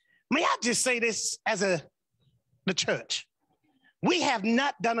 May I just say this as the church? We have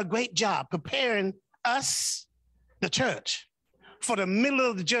not done a great job preparing us, the church, for the middle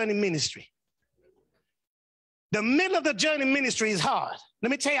of the journey ministry. The middle of the journey ministry is hard.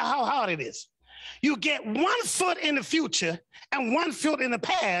 Let me tell you how hard it is. You get 1 foot in the future and 1 foot in the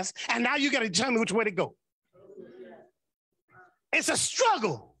past, and now you got to determine which way to go. It's a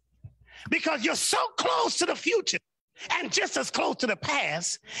struggle because you're so close to the future and just as close to the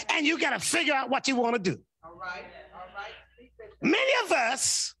past, and you got to figure out what you want to do. All right. Many of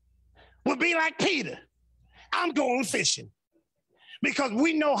us will be like Peter. I'm going fishing because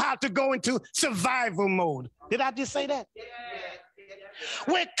we know how to go into survival mode. Did I just say that? Yeah.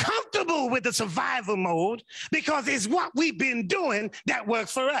 We're comfortable with the survival mode because it's what we've been doing that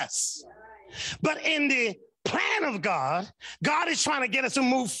works for us. But in the plan of God, God is trying to get us to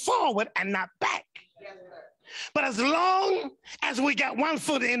move forward and not back. But as long as we got 1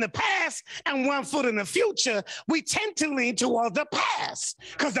 foot in the past and 1 foot in the future, we tend to lean towards the past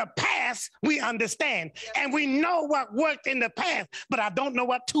because the past we understand and we know what worked in the past, but I don't know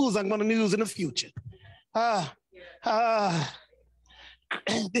what tools I'm going to use in the future.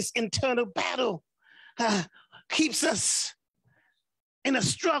 This internal battle keeps us in a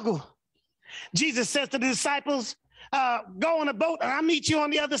struggle. Jesus says to the disciples, go on a boat and I'll meet you on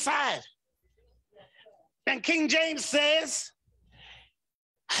the other side. And King James says,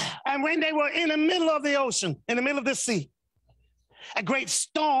 and when they were in the middle of the ocean, in the middle of the sea, a great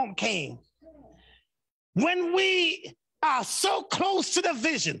storm came. When we are so close to the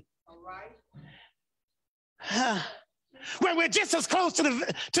vision, when we're just as close to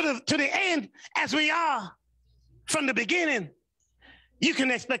the end as we are from the beginning, you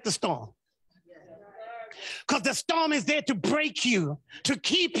can expect a storm. Because the storm is there to break you, to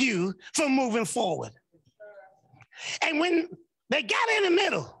keep you from moving forward. And when they got in the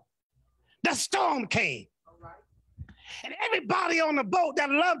middle, the storm came. And everybody on the boat that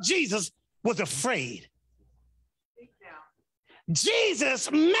loved Jesus was afraid.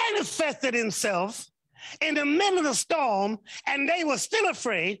 Jesus manifested himself in the middle of the storm, and they were still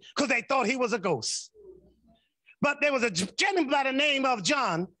afraid because they thought he was a ghost. But there was a gentleman by the name of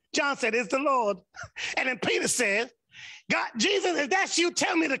John. John said, it's the Lord. And then Peter said, God, Jesus, if that's you,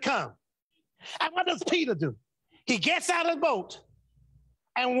 tell me to come. And what does Peter do? He gets out of the boat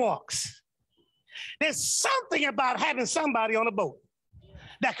and walks. There's something about having somebody on a boat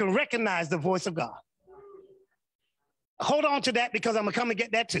that can recognize the voice of God. Hold on to that because I'm going to come and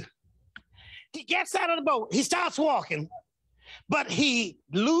get that too. He gets out of the boat. He starts walking, but he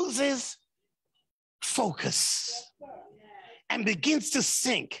loses focus and begins to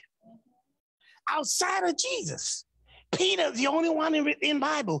sink. Outside of Jesus, Peter's the only one in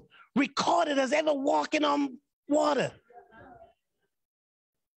Bible recorded as ever walking on water.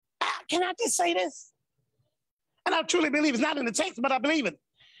 Can I just say this? And I truly believe it's not in the text, but I believe it.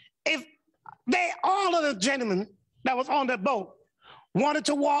 If all of the gentlemen that was on that boat wanted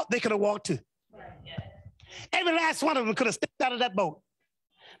to walk, they could have walked too. Every last one of them could have stepped out of that boat.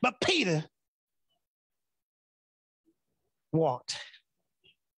 But Peter walked.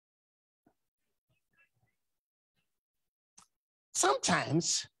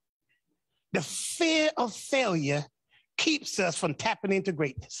 Sometimes the fear of failure keeps us from tapping into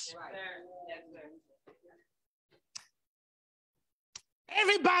greatness.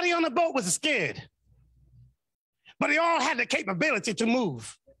 Everybody on the boat was scared, but they all had the capability to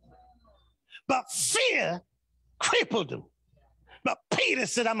move. But fear crippled them. But Peter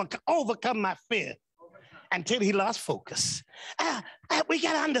said, I'm going to overcome my fear until he lost focus. We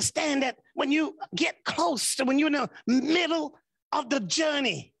got to understand that when you get close to, when you're in the middle of the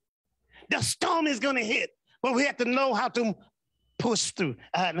journey, the storm is going to hit, but we have to know how to push through.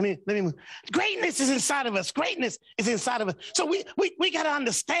 Let me move. Greatness is inside of us. Greatness is inside of us. So we got to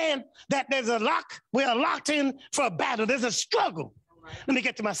understand that we're locked in for a battle. There's a struggle. Let me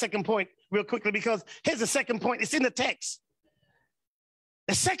get to my second point real quickly, because here's the second point. It's in the text.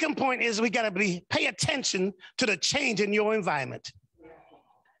 The second point is we got to pay attention to the change in your environment.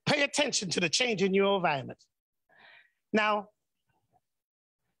 Pay attention to the change in your environment. Now,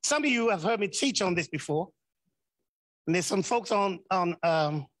 some of you have heard me teach on this before. And there's some folks on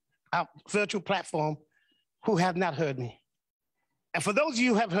our virtual platform who have not heard me. And for those of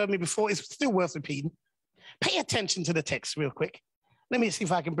you who have heard me before, it's still worth repeating. Pay attention to the text real quick. Let me see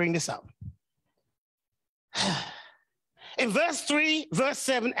if I can bring this out. In verse 3, verse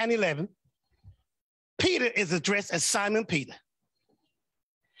 7 and 11, Peter is addressed as Simon Peter.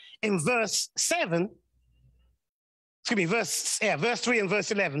 In verse 3 and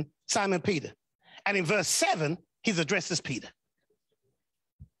verse 11, Simon Peter. And in verse 7, he's addressed as Peter.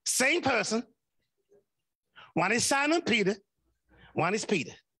 Same person. One is Simon Peter, one is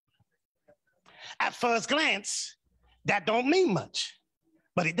Peter. At first glance, that don't mean much,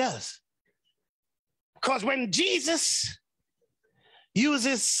 but it does. Because when Jesus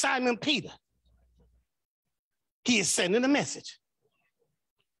uses Simon Peter, he is sending a message.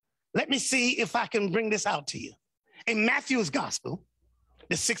 Let me see if I can bring this out to you. In Matthew's gospel,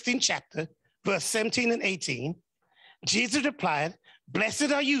 the 16th chapter, verse 17 and 18, Jesus replied,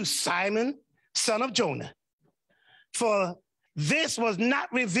 "Blessed are you, Simon, son of Jonah, for this was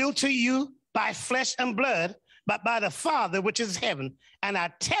not revealed to you by flesh and blood, but by the Father which is heaven. And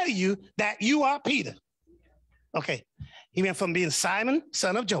I tell you that you are Peter." Okay, he went from being Simon,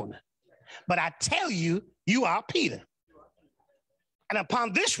 son of Jonah. But I tell you, you are Peter. And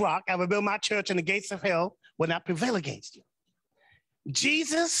upon this rock, I will build my church, and the gates of hell will not prevail against you.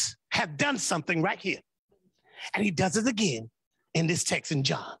 Jesus had done something right here. And he does it again in this text in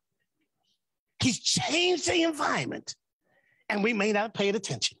John. He's changed the environment, and we may not have paid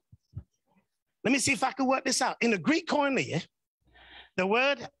attention. Let me see if I can work this out. In the Greek koinonia, the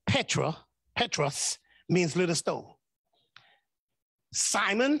word Petros, means little stone.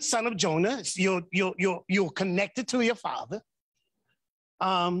 Simon, son of Jonah, you're connected to your father.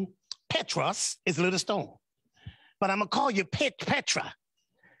 Petros is little stone. But I'm going to call you Petra,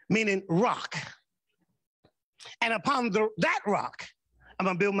 meaning rock. And upon that rock, I'm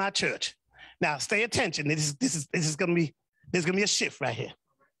going to build my church. Now, stay attention. This is going to be a shift right here.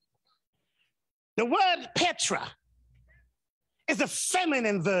 The word Petra is a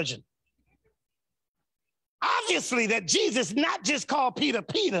feminine version. Obviously, that Jesus not just called Peter,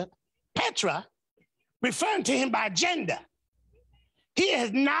 Petra, referring to him by gender. He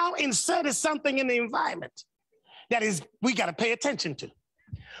has now inserted something in the environment that we got to pay attention to.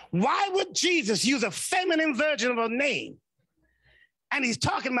 Why would Jesus use a feminine version of a name? And he's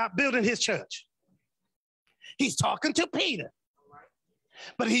talking about building his church. He's talking to Peter,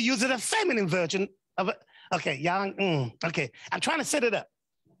 but he uses a feminine version of it. Okay, y'all, okay. I'm trying to set it up.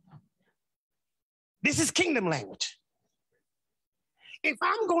 This is kingdom language. If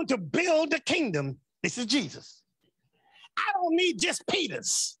I'm going to build the kingdom, this is Jesus. I don't need just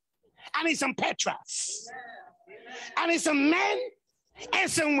Peters. I need some Petras. I need some men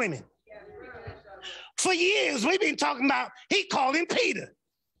and some women. For years, we've been talking about, he called him Peter.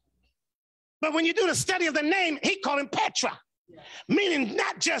 But when you do the study of the name, he called him Petra, meaning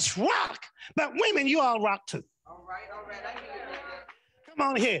not just rock, but women, you all rock too. All right. Come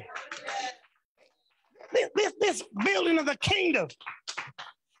on here. This building of the kingdom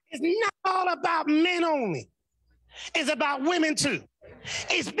is not all about men only. It's about women too.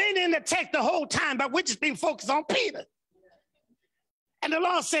 It's been in the text the whole time, but we're just being focused on Peter. And the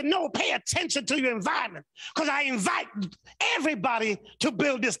Lord said, no, pay attention to your environment, because I invite everybody to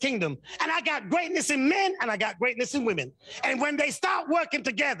build this kingdom. And I got greatness in men and I got greatness in women. And when they start working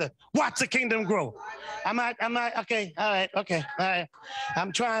together, watch the kingdom grow. Okay, all right, okay, all right.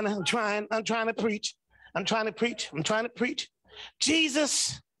 I'm trying to preach.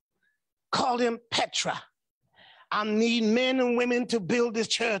 Jesus called him Petra. I need men and women to build this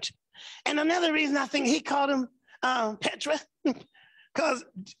church. And another reason I think he called him Petra, because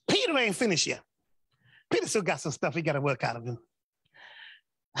Peter ain't finished yet. Peter still got some stuff he got to work out of him.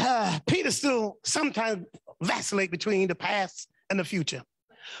 Peter still sometimes vacillate between the past and the future.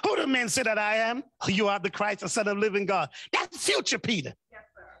 Who do men say that I am? You are the Christ, the Son of the living God. That's future Peter. Yes,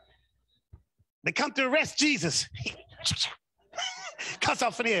 sir. They come to arrest Jesus. Cuts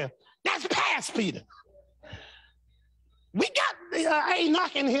off in the air. That's past Peter. We got, I ain't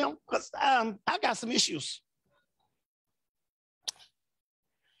knocking him because I got some issues.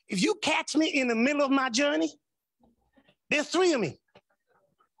 If you catch me in the middle of my journey, there's three of me.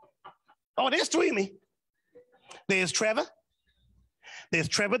 Oh, there's three of me. There's Trevor. There's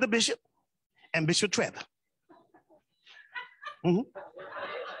Trevor the Bishop and Bishop Trevor. Mm-hmm.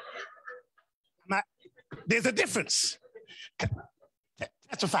 There's a difference.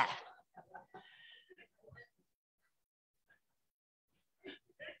 Testify.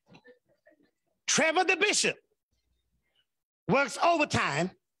 Trevor the Bishop works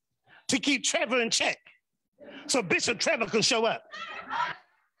overtime to keep Trevor in check so Bishop Trevor can show up.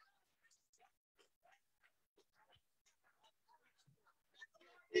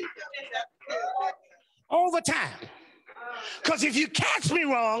 Overtime. Because if you catch me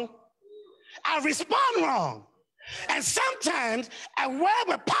wrong, I respond wrong. And sometimes a word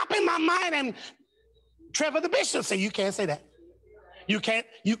will pop in my mind and Trevor the Bishop say, you can't say that. You can't,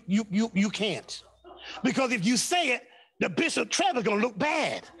 you can't. Because if you say it, the Bishop Trevor gonna look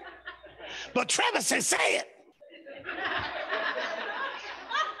bad. But Trevor said, say it.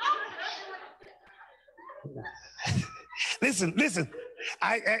 Listen.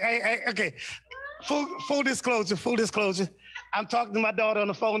 Okay. Full disclosure. I'm talking to my daughter on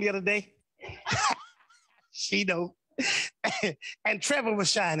the phone the other day. She know. And Trevor was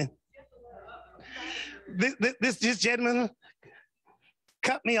shining. This gentleman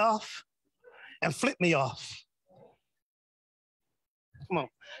cut me off and flipped me off.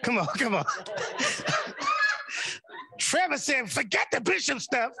 Come on. Trevor said, forget the bishop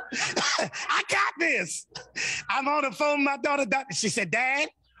stuff. I got this. I'm on the phone with my daughter. She said, Dad,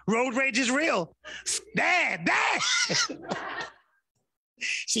 road rage is real. Dad.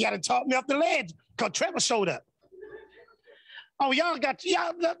 She had to talk me off the ledge because Trevor showed up. Oh, y'all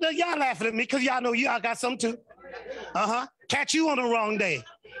laughing at me because y'all know y'all got some too. Catch you on the wrong day.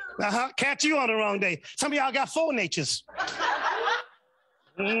 Catch you on the wrong day. Some of y'all got four natures.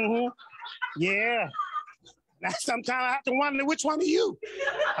 Mm-hmm. Yeah. Now, sometimes I have to wonder which one of you.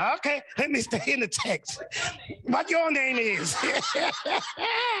 Okay, let me stay in the text. What your name is?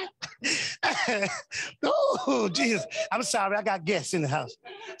 Oh, Jesus. I'm sorry, I got guests in the house.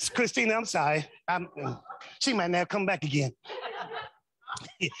 Christina, I'm sorry. She might never come back again.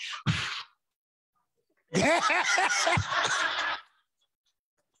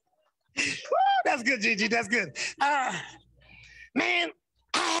 That's good, Gigi, that's good. Man,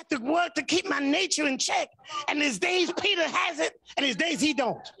 I have to work to keep my nature in check. And there's days Peter has it, and there's days he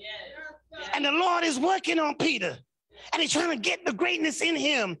don't. And the Lord is working on Peter. And he's trying to get the greatness in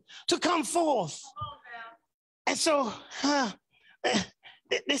him to come forth. And so,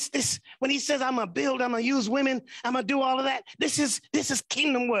 when he says, I'm going to build, I'm going to use women, I'm going to do all of that, this is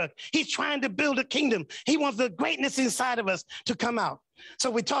kingdom work. He's trying to build a kingdom. He wants the greatness inside of us to come out.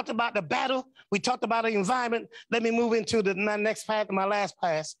 So we talked about the battle. We talked about the environment. Let me move into my next part, my last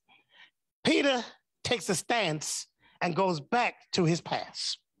pass. Peter takes a stance and goes back to his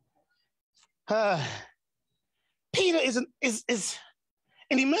past. Peter is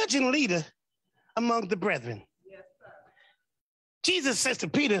an emerging leader among the brethren. Yes, sir. Jesus says to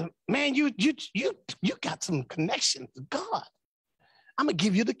Peter, man, you got some connection to God. I'm going to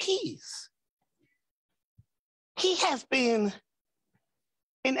give you the keys. He has been,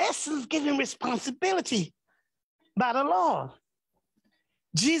 in essence, given responsibility by the Lord.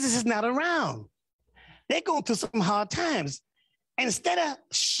 Jesus is not around. They're going through some hard times. instead of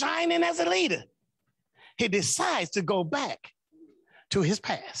shining as a leader, he decides to go back to his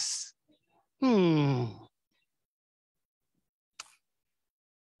past. How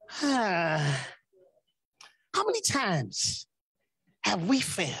many times have we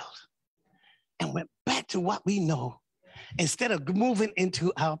failed and went back to what we know instead of moving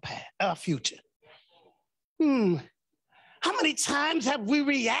into our past, our future? How many times have we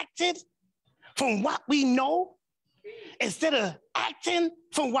reacted from what we know instead of acting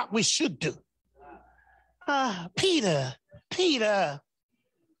from what we should do? Peter,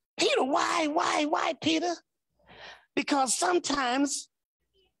 why, Peter? Because sometimes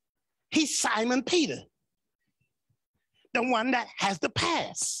he's Simon Peter, the one that has the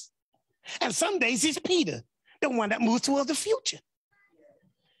past. And some days he's Peter, the one that moves towards the future.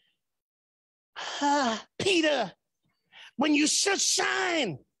 Peter, when you should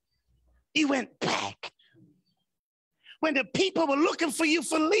shine, you went back. When the people were looking for you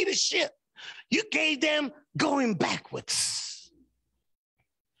for leadership, you gave them going backwards.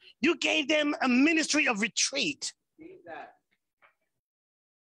 You gave them a ministry of retreat.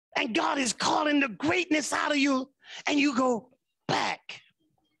 And God is calling the greatness out of you, and you go back.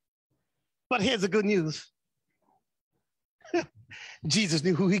 But here's the good news. Jesus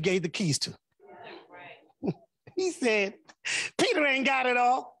knew who he gave the keys to. He said, Peter ain't got it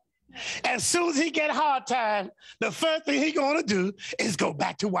all. As soon as he get a hard time, the first thing he gonna do is go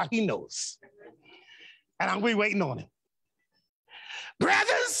back to what he knows. And we waiting on him.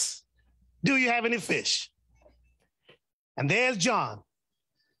 Brothers, do you have any fish? And there's John,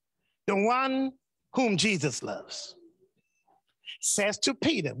 the one whom Jesus loves, says to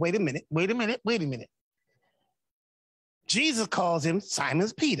Peter, wait a minute. Jesus calls him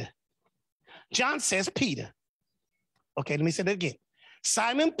Simon's Peter. John says Peter. Okay, let me say that again.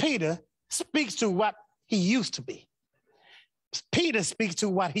 Simon Peter speaks to what he used to be. Peter speaks to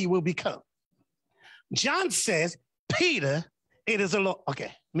what he will become. John says, Peter, it is the Lord. Okay,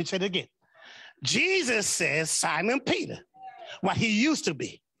 let me say it again. Jesus says, Simon Peter, what he used to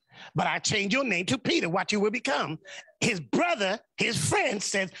be. But I changed your name to Peter, what you will become. His brother, his friend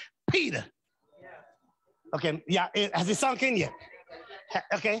says, Peter. Okay, yeah, has it sunk in yet?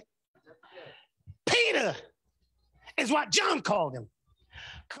 Okay. Peter is what John called him,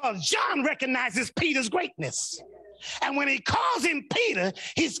 because John recognizes Peter's greatness. And when he calls him Peter,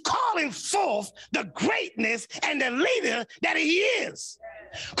 he's calling forth the greatness and the leader that he is,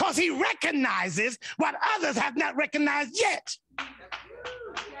 because he recognizes what others have not recognized yet.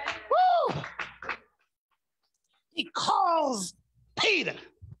 Woo! He calls Peter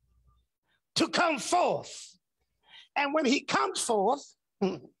to come forth. And when he comes forth,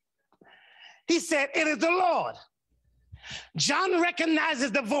 he said, it is the Lord. John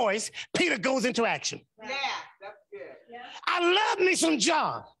recognizes the voice. Peter goes into action. Yeah, that's good. Yeah. I love me some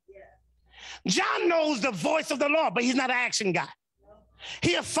John. Yeah. John knows the voice of the Lord, but he's not an action guy. No.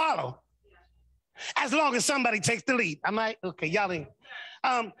 He'll follow as long as somebody takes the lead. I'm like, okay, y'all ain't.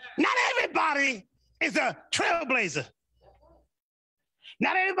 Not everybody is a trailblazer.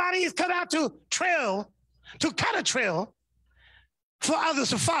 Not everybody is cut out to cut a trail for others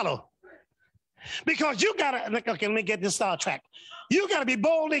to follow. Because you gotta, okay, let me get this Star Trek. You gotta be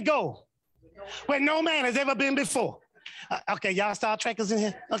bold and go where no man has ever been before. Okay, y'all Star Trekkers in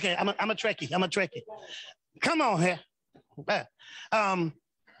here? Okay, I'm a Trekkie. Come on here.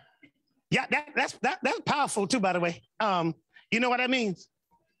 Yeah, that's powerful too, by the way. You know what that means?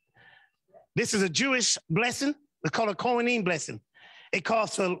 This is a Jewish blessing. We call it Kohanim blessing. It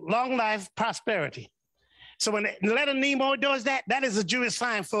calls for long life, prosperity. So when the letter Nemo does that, that is a Jewish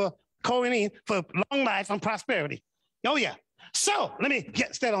sign for Kohanim, for long life and prosperity. Oh yeah. So let me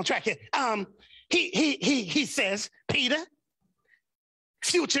stay on track here. He says, Peter,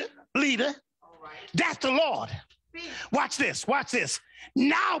 future leader, that's the Lord. Watch this.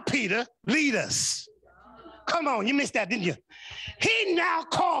 Now, Peter, lead us. Come on, you missed that, didn't you? He now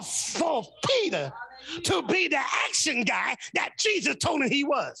called for Peter to be the action guy that Jesus told him he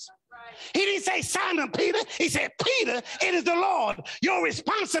was. He didn't say Simon Peter. He said, Peter, it is the Lord. Your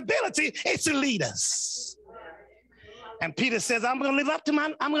responsibility is to lead us. And Peter says, I'm going to live up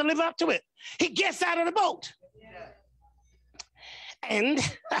to it. He gets out of the boat and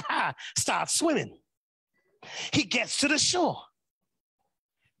starts swimming. He gets to the shore.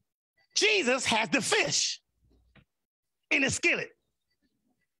 Jesus has the fish in a skillet,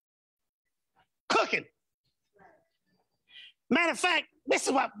 cooking. Matter of fact, this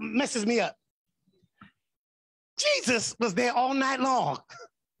is what messes me up. Jesus was there all night long,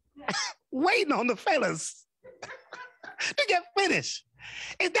 waiting on the fellas to get finished.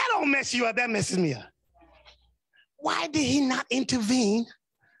 If that don't mess you up, that messes me up. Why did he not intervene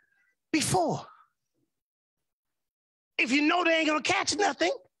before? If you know they ain't gonna catch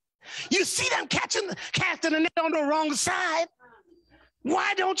nothing, you see them casting the net on the wrong side.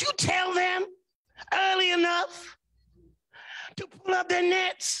 Why don't you tell them early enough to pull up their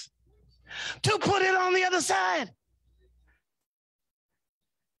nets, to put it on the other side?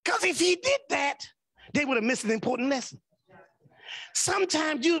 Because if he did that, they would have missed an important lesson.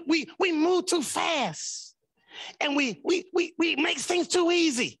 Sometimes we move too fast and we make things too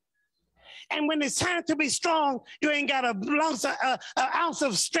easy. And when it's time to be strong, you ain't got an ounce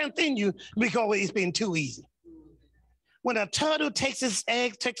of strength in you because it's been too easy. When a turtle takes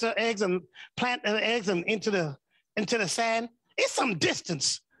her eggs and plant the eggs into the sand, it's some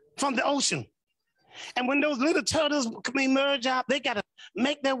distance from the ocean. And when those little turtles emerge out, they got to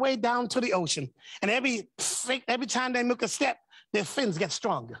make their way down to the ocean. And every time they make a step, their fins get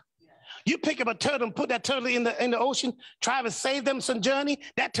stronger. You pick up a turtle and put that turtle in the ocean, try to save them some journey,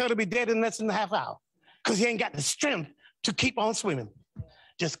 that turtle will be dead in less than a half hour because he ain't got the strength to keep on swimming.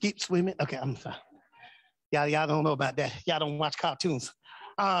 Just keep swimming. Okay, I'm fine. Y'all don't know about that. Y'all don't watch cartoons.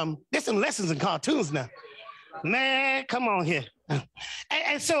 There's some lessons in cartoons now. Man, come on here.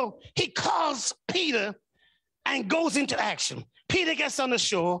 And so he calls Peter and goes into action. Peter gets on the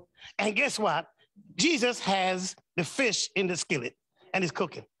shore, and guess what? Jesus has the fish in the skillet and is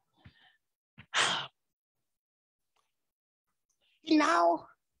cooking. He now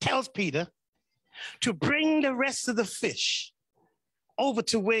tells Peter to bring the rest of the fish over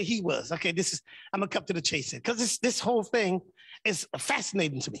to where he was. Okay, I'm gonna cut to the chase here because this whole thing is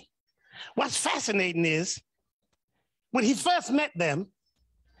fascinating to me. What's fascinating is when he first met them,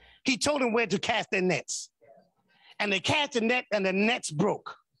 he told them where to cast their nets. And they cast the net and the nets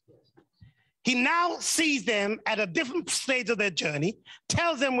broke. He now sees them at a different stage of their journey,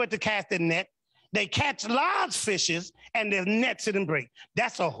 tells them where to cast their net. They catch large fishes and their nets didn't break.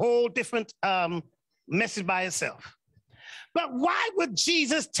 That's a whole different message by itself. But why would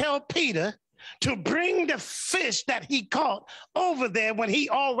Jesus tell Peter to bring the fish that he caught over there when he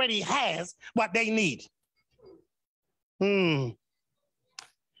already has what they need? So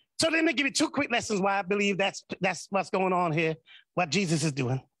let me give you two quick lessons why I believe that's what's going on here, what Jesus is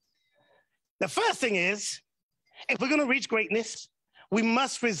doing. The first thing is, if we're going to reach greatness, we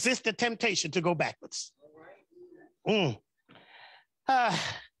must resist the temptation to go backwards. You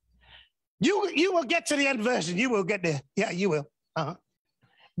will get to the end version. You will get there. Yeah, you will.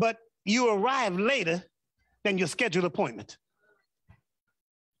 But you arrive later than your scheduled appointment.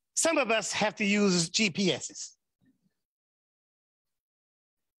 Some of us have to use GPSs.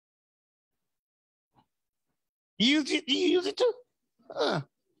 You use it too?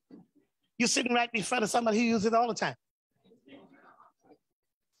 You're sitting right in front of somebody who uses it all the time.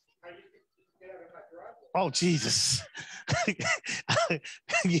 Oh, Jesus.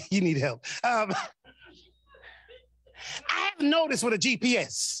 You need help. I have noticed with a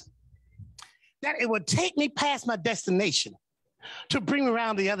GPS that it would take me past my destination to bring me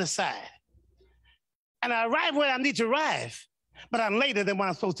around the other side. And I arrive where I need to arrive, but I'm later than what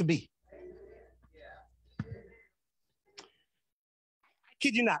I'm supposed to be. I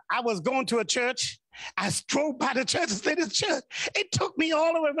kid you not. I was going to a church. I strode by the church and said, "This church." It took me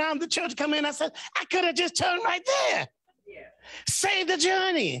all the way around the church to come in. I said, I could have just turned right there. Save the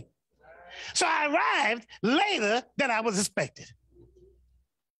journey. So I arrived later than I was expected.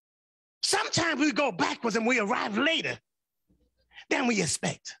 Sometimes we go backwards and we arrive later than we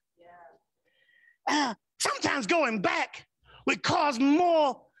expect. Sometimes going back would cause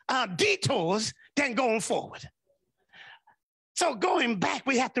more detours than going forward. So going back,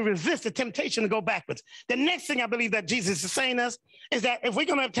 we have to resist the temptation to go backwards. The next thing I believe that Jesus is saying us is that if we're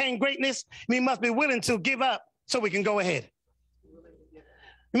going to obtain greatness, we must be willing to give up so we can go ahead.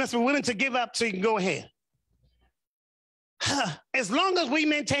 We must be willing to give up so you can go ahead. As long as we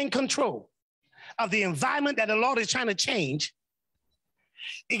maintain control of the environment that the Lord is trying to change,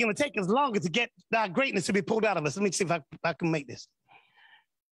 it's going to take us longer to get our greatness to be pulled out of us. Let me see if I can make this.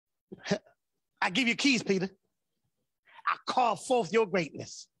 I give you keys, Peter. I call forth your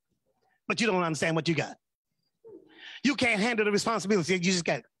greatness, but you don't understand what you got. You can't handle the responsibility. You just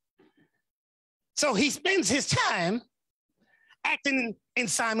got it. So he spends his time acting in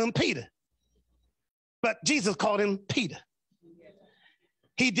Simon Peter, but Jesus called him Peter.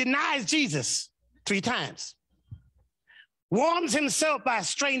 He denies Jesus 3 times, warms himself by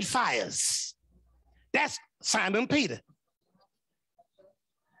strange fires. That's Simon Peter.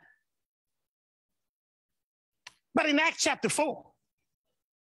 But in Acts chapter 4,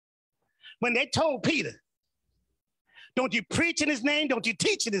 when they told Peter, don't you preach in his name, don't you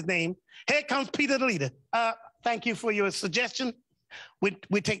teach in his name, here comes Peter the leader. Thank you for your suggestion.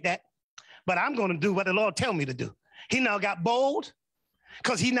 We take that. But I'm going to do what the Lord tell me to do. He now got bold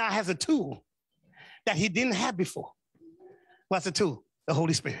because he now has a tool that he didn't have before. What's the tool? The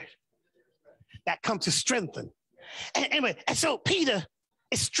Holy Spirit. That comes to strengthen. And so Peter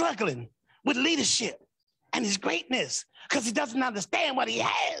is struggling with leadership and his greatness because he doesn't understand what he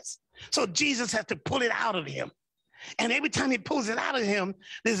has. So Jesus has to pull it out of him. And every time he pulls it out of him,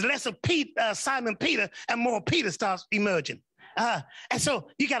 there's less of Simon Peter and more Peter starts emerging. And so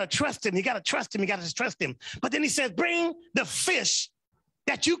you got to trust him. You got to trust him. You got to trust him. But then he says, bring the fish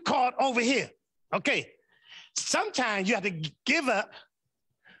that you caught over here. Okay. Sometimes you have to give up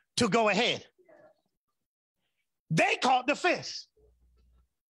to go ahead. They caught the fish.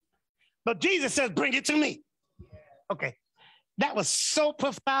 But Jesus says, bring it to me. Okay. That was so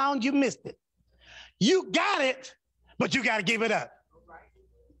profound, you missed it. You got it, but you got to give it up.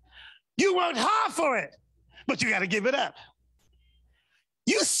 You worked hard for it, but you got to give it up.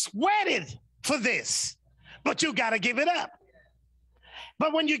 You sweated for this, but you got to give it up.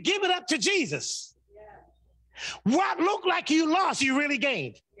 But when you give it up to Jesus, what looked like you lost, you really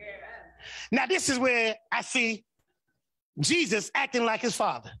gained. Now, this is where I see Jesus acting like his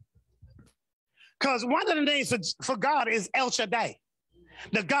father. Because one of the names for God is El Shaddai,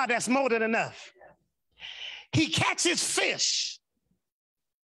 the God that's more than enough. He catches fish.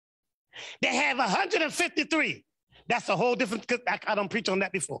 They have 153. That's a whole different, I don't preach on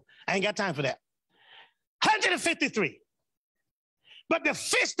that before. I ain't got time for that. 153. But the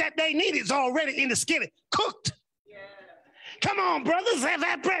fish that they need is already in the skillet, cooked. Yeah. Come on, brothers, have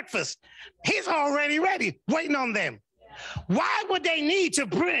had breakfast. He's already ready, waiting on them. Yeah. Why would they need to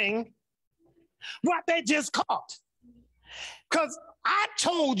bring what they just caught? Because I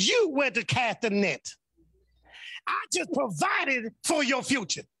told you where to cast the net. I just provided for your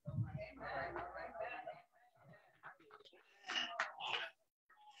future.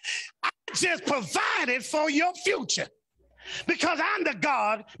 I just provided for your future because I'm the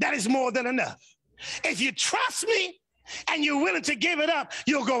God that is more than enough. If you trust me and you're willing to give it up,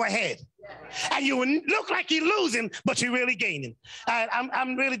 you'll go ahead. And you will look like you're losing, but you're really gaining.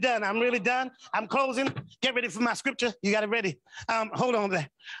 I'm really done. I'm really done. I'm closing. Get ready for my scripture. You got it ready. Hold on there.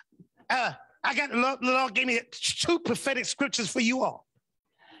 I got the Lord gave me 2 prophetic scriptures for you all.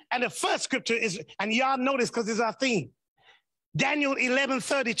 And the first scripture is, and y'all know this because it's our theme, Daniel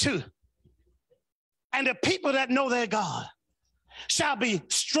 11:32. And the people that know their God shall be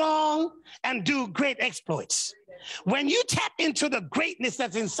strong and do great exploits. When you tap into the greatness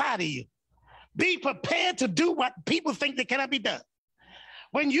that's inside of you, be prepared to do what people think that cannot be done.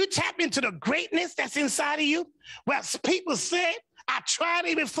 When you tap into the greatness that's inside of you, well, people say, I tried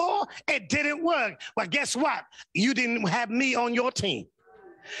it before, it didn't work. Well, guess what? You didn't have me on your team.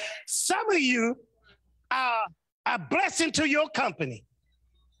 Some of you are a blessing to your company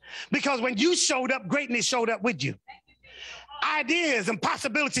because when you showed up, greatness showed up with you. Ideas and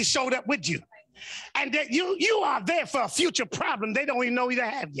possibilities showed up with you. And that you are there for a future problem they don't even know you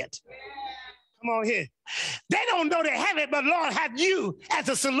have yet. Come on here. They don't know they have it, but Lord had you as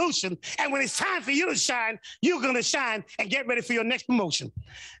a solution. And when it's time for you to shine, you're going to shine and get ready for your next promotion.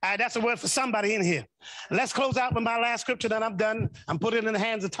 That's a word for somebody in here. Let's close out with my last scripture, then I'm done. I'm putting it in the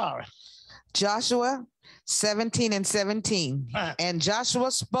hands of Tara. Joshua 17:17. And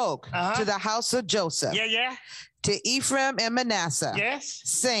Joshua spoke to the house of Joseph. To Ephraim and Manasseh.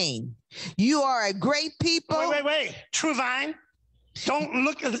 Saying, you are a great people. Wait. True Vine. Don't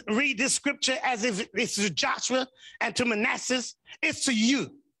read this scripture as if it's to Joshua and to Manasseh. It's to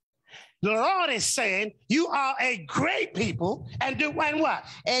you. The Lord is saying you are a great people and what?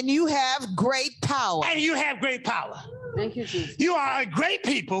 And you have great power. And you have great power. Thank you, Jesus. You are a great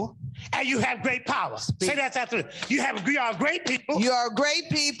people and you have great power. Say that after. You are great people. You are great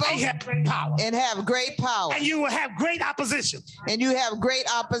people. And you have great power. And have great power. And you will have great opposition. And you have great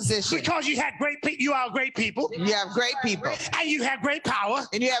opposition. Because you have great people. You are great people. You have great people. And you have great power.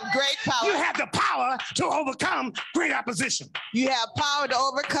 And you have great power. You have the power to overcome great opposition. You have power to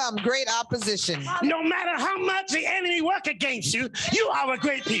overcome great opposition. No matter how much the enemy work against you, you are a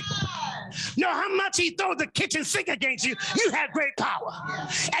great people. No matter how much he throws the kitchen sink against you, you have great power.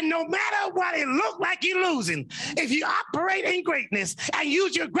 And no matter what it look like you're losing, if you operate in greatness and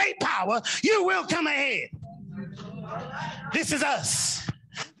use your great power, you will come ahead. This is us.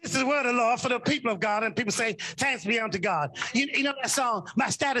 This is the word of the Lord for the people of God. And people say, thanks be unto God. You know that song, My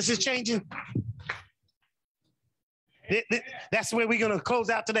Status is Changing? That's where we're going to close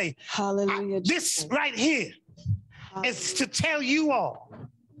out today. Hallelujah. This right here is to tell you all,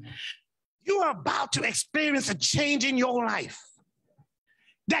 you are about to experience a change in your life.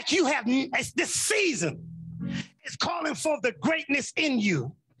 That you have this season is calling for the greatness in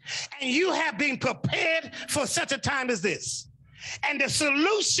you. And you have been prepared for such a time as this. And the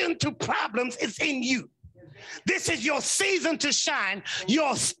solution to problems is in you. This is your season to shine.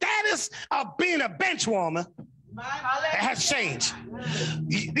 Your status of being a bench warmer has changed.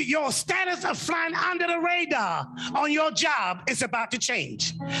 Your status of flying under the radar on your job is about to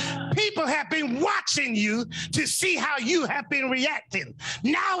change. People have been watching you to see how you have been reacting.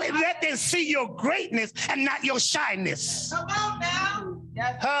 Now let them see your greatness and not your shyness. Come on now.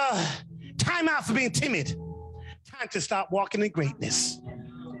 Time out for being timid. Time to start walking in greatness.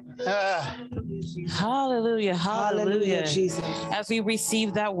 Hallelujah, hallelujah, Jesus. As we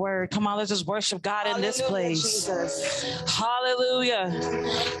receive that word, come on, let's just worship God in this place. Jesus. Hallelujah.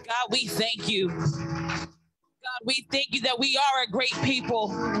 God, we thank you. God, we thank you that we are a great people.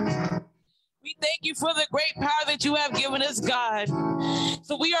 We thank you for the great power that you have given us, God.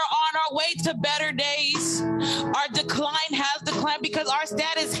 So we are on our way to better days. Our decline has declined because our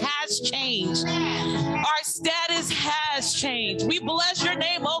status has changed. Our status has changed. We bless your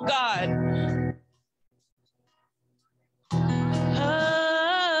name, oh God.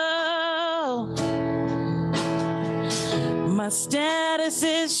 Oh, my status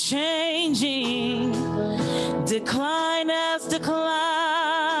is changing. Decline has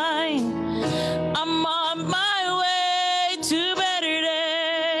declined. I'm on my way to better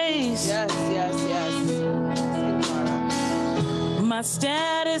days. Yes. My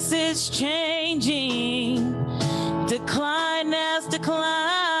status is changing. Decline has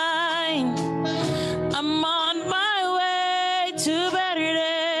declined. I'm on my way to better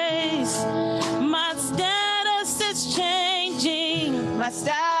days. My status is changing. My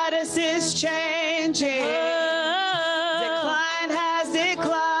status is changing.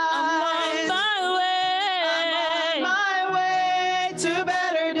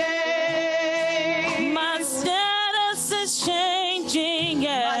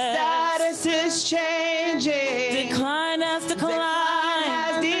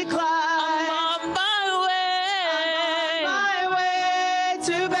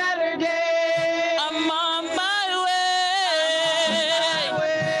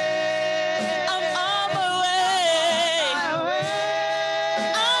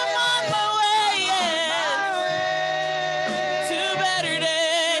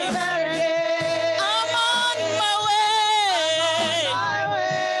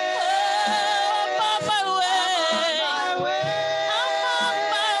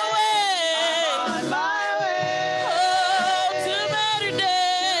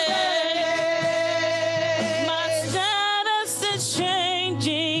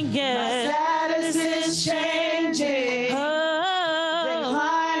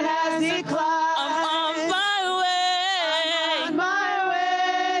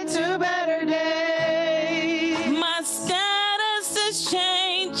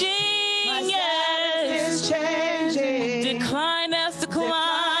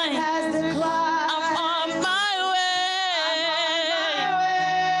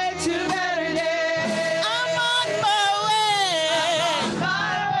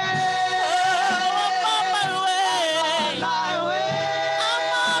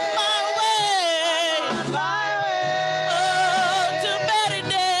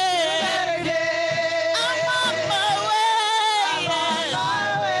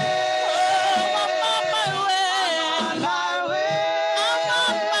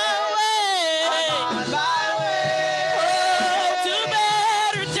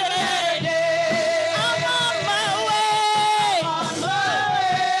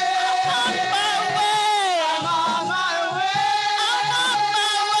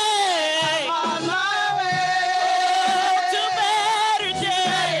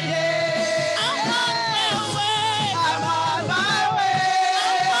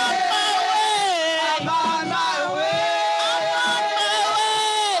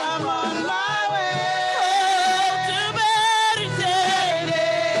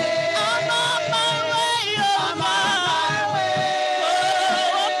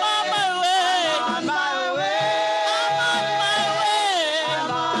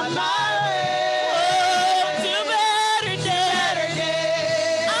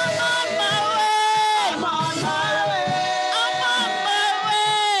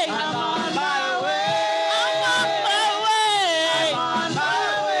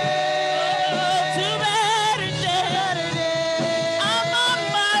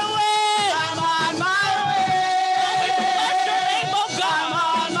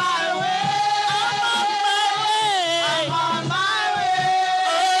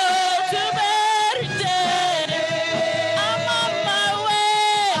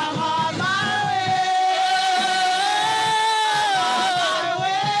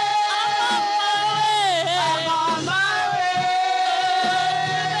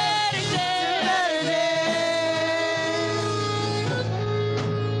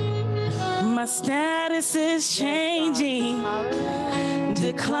 status is changing.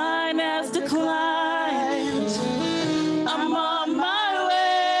 Decline has declined. I'm on my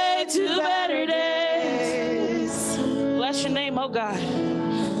way to better days. Bless your name, oh God.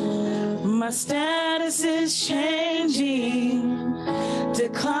 My status is changing.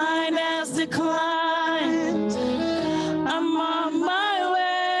 Decline has declined. I'm on my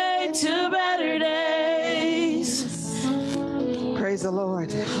way to better days. Praise the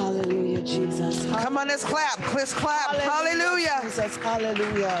Lord. Hallelujah, Jesus. Come on, let's clap. Let's clap. Hallelujah. Jesus.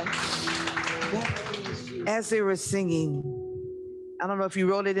 Hallelujah. As they were singing, I don't know if you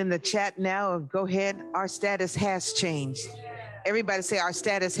wrote it in the chat now, or go ahead. Our status has changed. Everybody say, our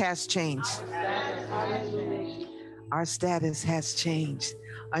status has changed. Our status has changed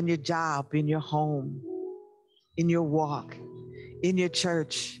on your job, in your home, in your walk, in your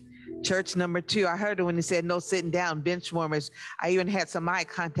church. Church number 2, I heard it when he said no sitting down, bench warmers. I even had some eye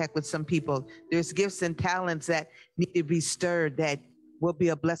contact with some people. There's gifts and talents that need to be stirred that will be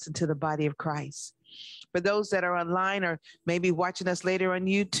a blessing to the body of Christ. For those that are online or maybe watching us later on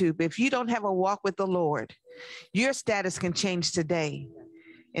YouTube, if you don't have a walk with the Lord, your status can change today.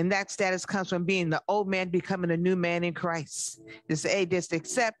 And that status comes from being the old man becoming a new man in Christ. Just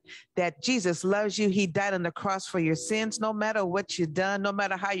accept that Jesus loves you. He died on the cross for your sins, no matter what you've done, no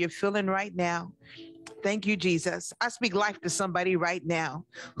matter how you're feeling right now. Thank you, Jesus. I speak life to somebody right now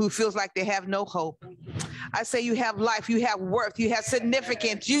who feels like they have no hope. I say you have life, you have worth, you have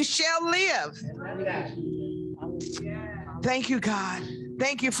significance. You shall live. Thank you, God.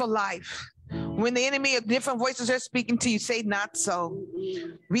 Thank you for life. When the enemy of different voices are speaking to you, say not so.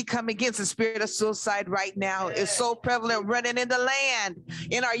 We come against the spirit of suicide right now. It's so prevalent running in the land,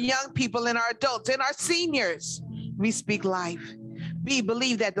 in our young people, in our adults, in our seniors. We speak life.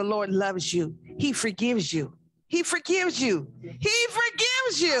 Believe that the Lord loves you. He forgives you. He forgives you. He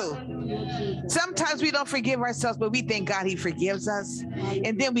forgives you. Sometimes we don't forgive ourselves, but we thank God he forgives us.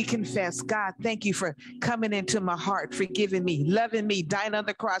 And then we confess, God, thank you for coming into my heart, forgiving me, loving me, dying on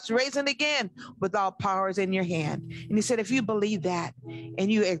the cross, raising again with all powers in your hand. And he said, if you believe that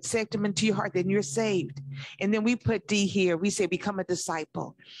and you accept him into your heart, then you're saved. And then we put D here. We say, become a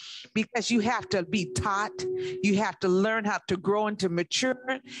disciple. Because you have to be taught. You have to learn how to grow and to mature.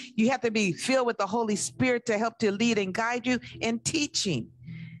 You have to be filled with the Holy Spirit to help to lead and guide you in teaching,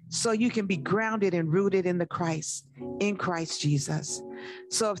 so you can be grounded and rooted in Christ Jesus.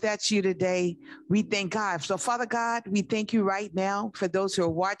 So if that's you today, we thank God. So Father God, we thank you right now for those who are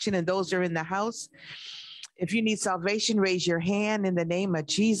watching and those who are in the house. If you need salvation, raise your hand in the name of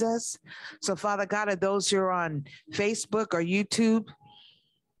Jesus. So Father God, of those who are on Facebook or YouTube,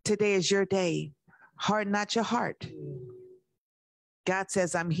 today is your day. Harden not your heart. God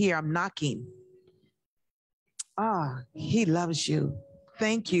says, I'm here, I'm knocking. He loves you.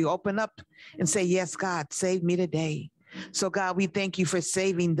 Thank you. Open up and say, yes, God, save me today. So God, we thank you for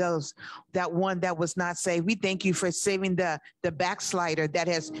saving that one that was not saved. We thank you for saving the backslider that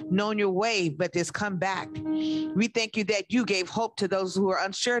has known your way, but has come back. We thank you that you gave hope to those who are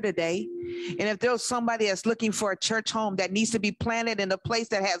unsure today. And if there's somebody that's looking for a church home that needs to be planted in a place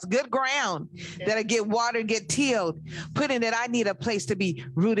that has good ground, that'll get water, get tilled, put in that I need a place to be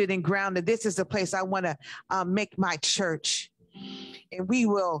rooted and grounded. This is the place I want to make my church. And we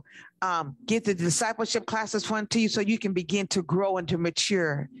will get the discipleship classes fund to you so you can begin to grow and to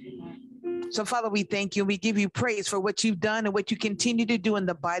mature. So, Father, we thank you. We give you praise for what you've done and what you continue to do in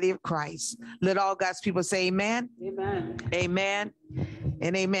the body of Christ. Let all God's people say amen. Amen. Amen.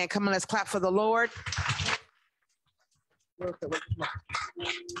 And amen. Come on, let's clap for the Lord.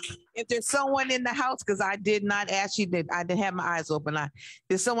 If there's someone in the house, because I did not ask you, that I didn't have my eyes open.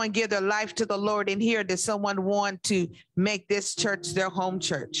 Did someone give their life to the Lord in here? Did someone want to make this church their home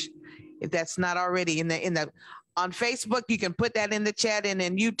church? If that's not already on Facebook, you can put that in the chat, and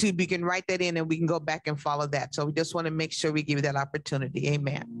in YouTube, you can write that in, and we can go back and follow that. So we just want to make sure we give you that opportunity.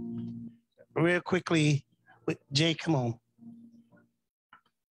 Amen. Real quickly, Jay, come on.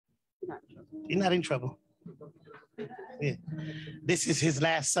 You're not in trouble. Yeah. This is his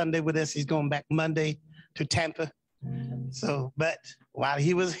last Sunday with us. He's going back Monday to Tampa. So, but while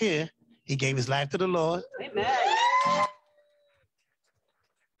he was here, he gave his life to the Lord. Amen.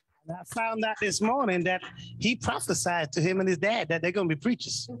 And I found out this morning that he prophesied to him and his dad that they're going to be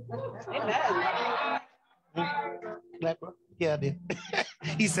preachers. Amen. Yeah, I did.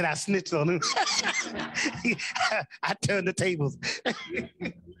 He said I snitched on him. I turned the tables.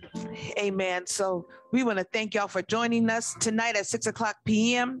 Amen. So we want to thank y'all for joining us tonight at 6:00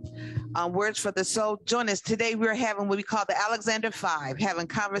 p.m. on Words for the Soul. Join us today. We're having what we call the Alexander Five, having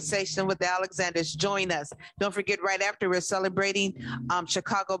conversation with the Alexanders. Join us. Don't forget, right after we're celebrating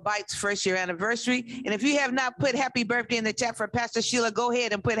Chicago Bites first year anniversary. And if you have not put happy birthday in the chat for Pastor Sheila, go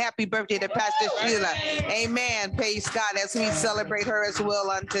ahead and put happy birthday to Pastor Sheila. Amen. Praise God as we celebrate her as well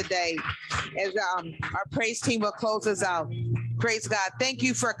on today. As our praise team will close us out. Praise God. Thank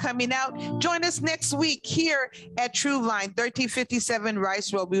you for coming out. Join us next week here at True Vine, 1357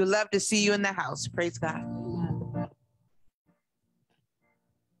 Rice Road. We would love to see you in the house. Praise God.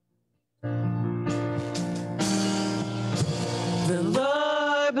 The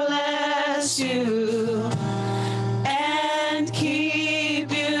Lord bless you and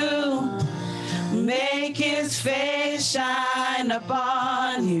keep you. Make his face shine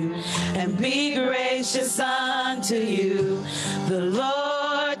upon you and be gracious unto you. The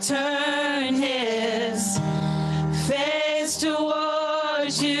Lord turn his face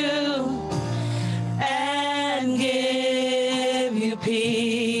towards you and give you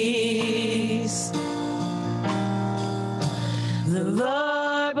peace. The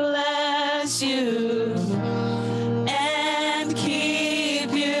Lord bless you and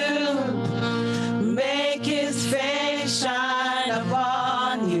keep you. Make his face shine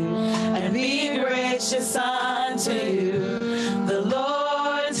upon you and be gracious unto you. The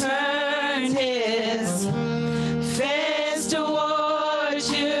Lord turn his face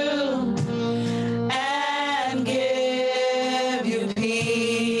towards you and give you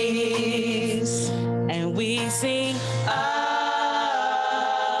peace. And we sing,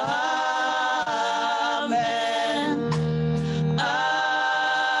 Amen.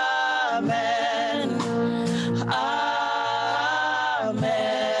 Amen.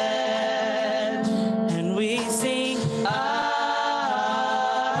 Amen. And we sing, Amen.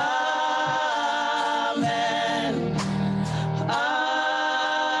 Amen.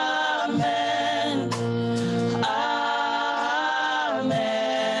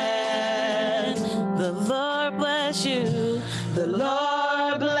 Amen. The Lord bless you. The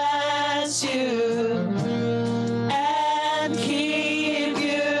Lord bless you and keep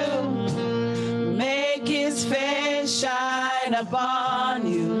you. Make his face shine upon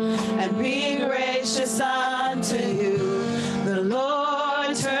you and be gracious unto you. The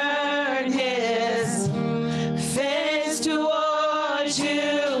Lord turn his face towards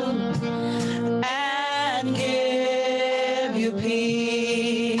you and give you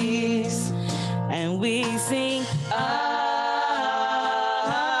peace. And we sing, Amen.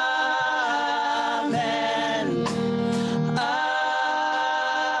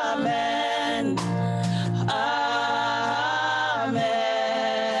 Amen.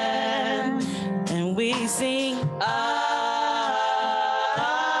 Amen. And we sing, Amen.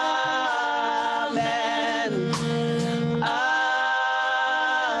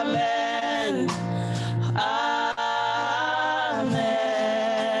 Amen.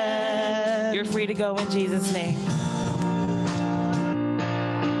 Amen. You're free to go in Jesus' name.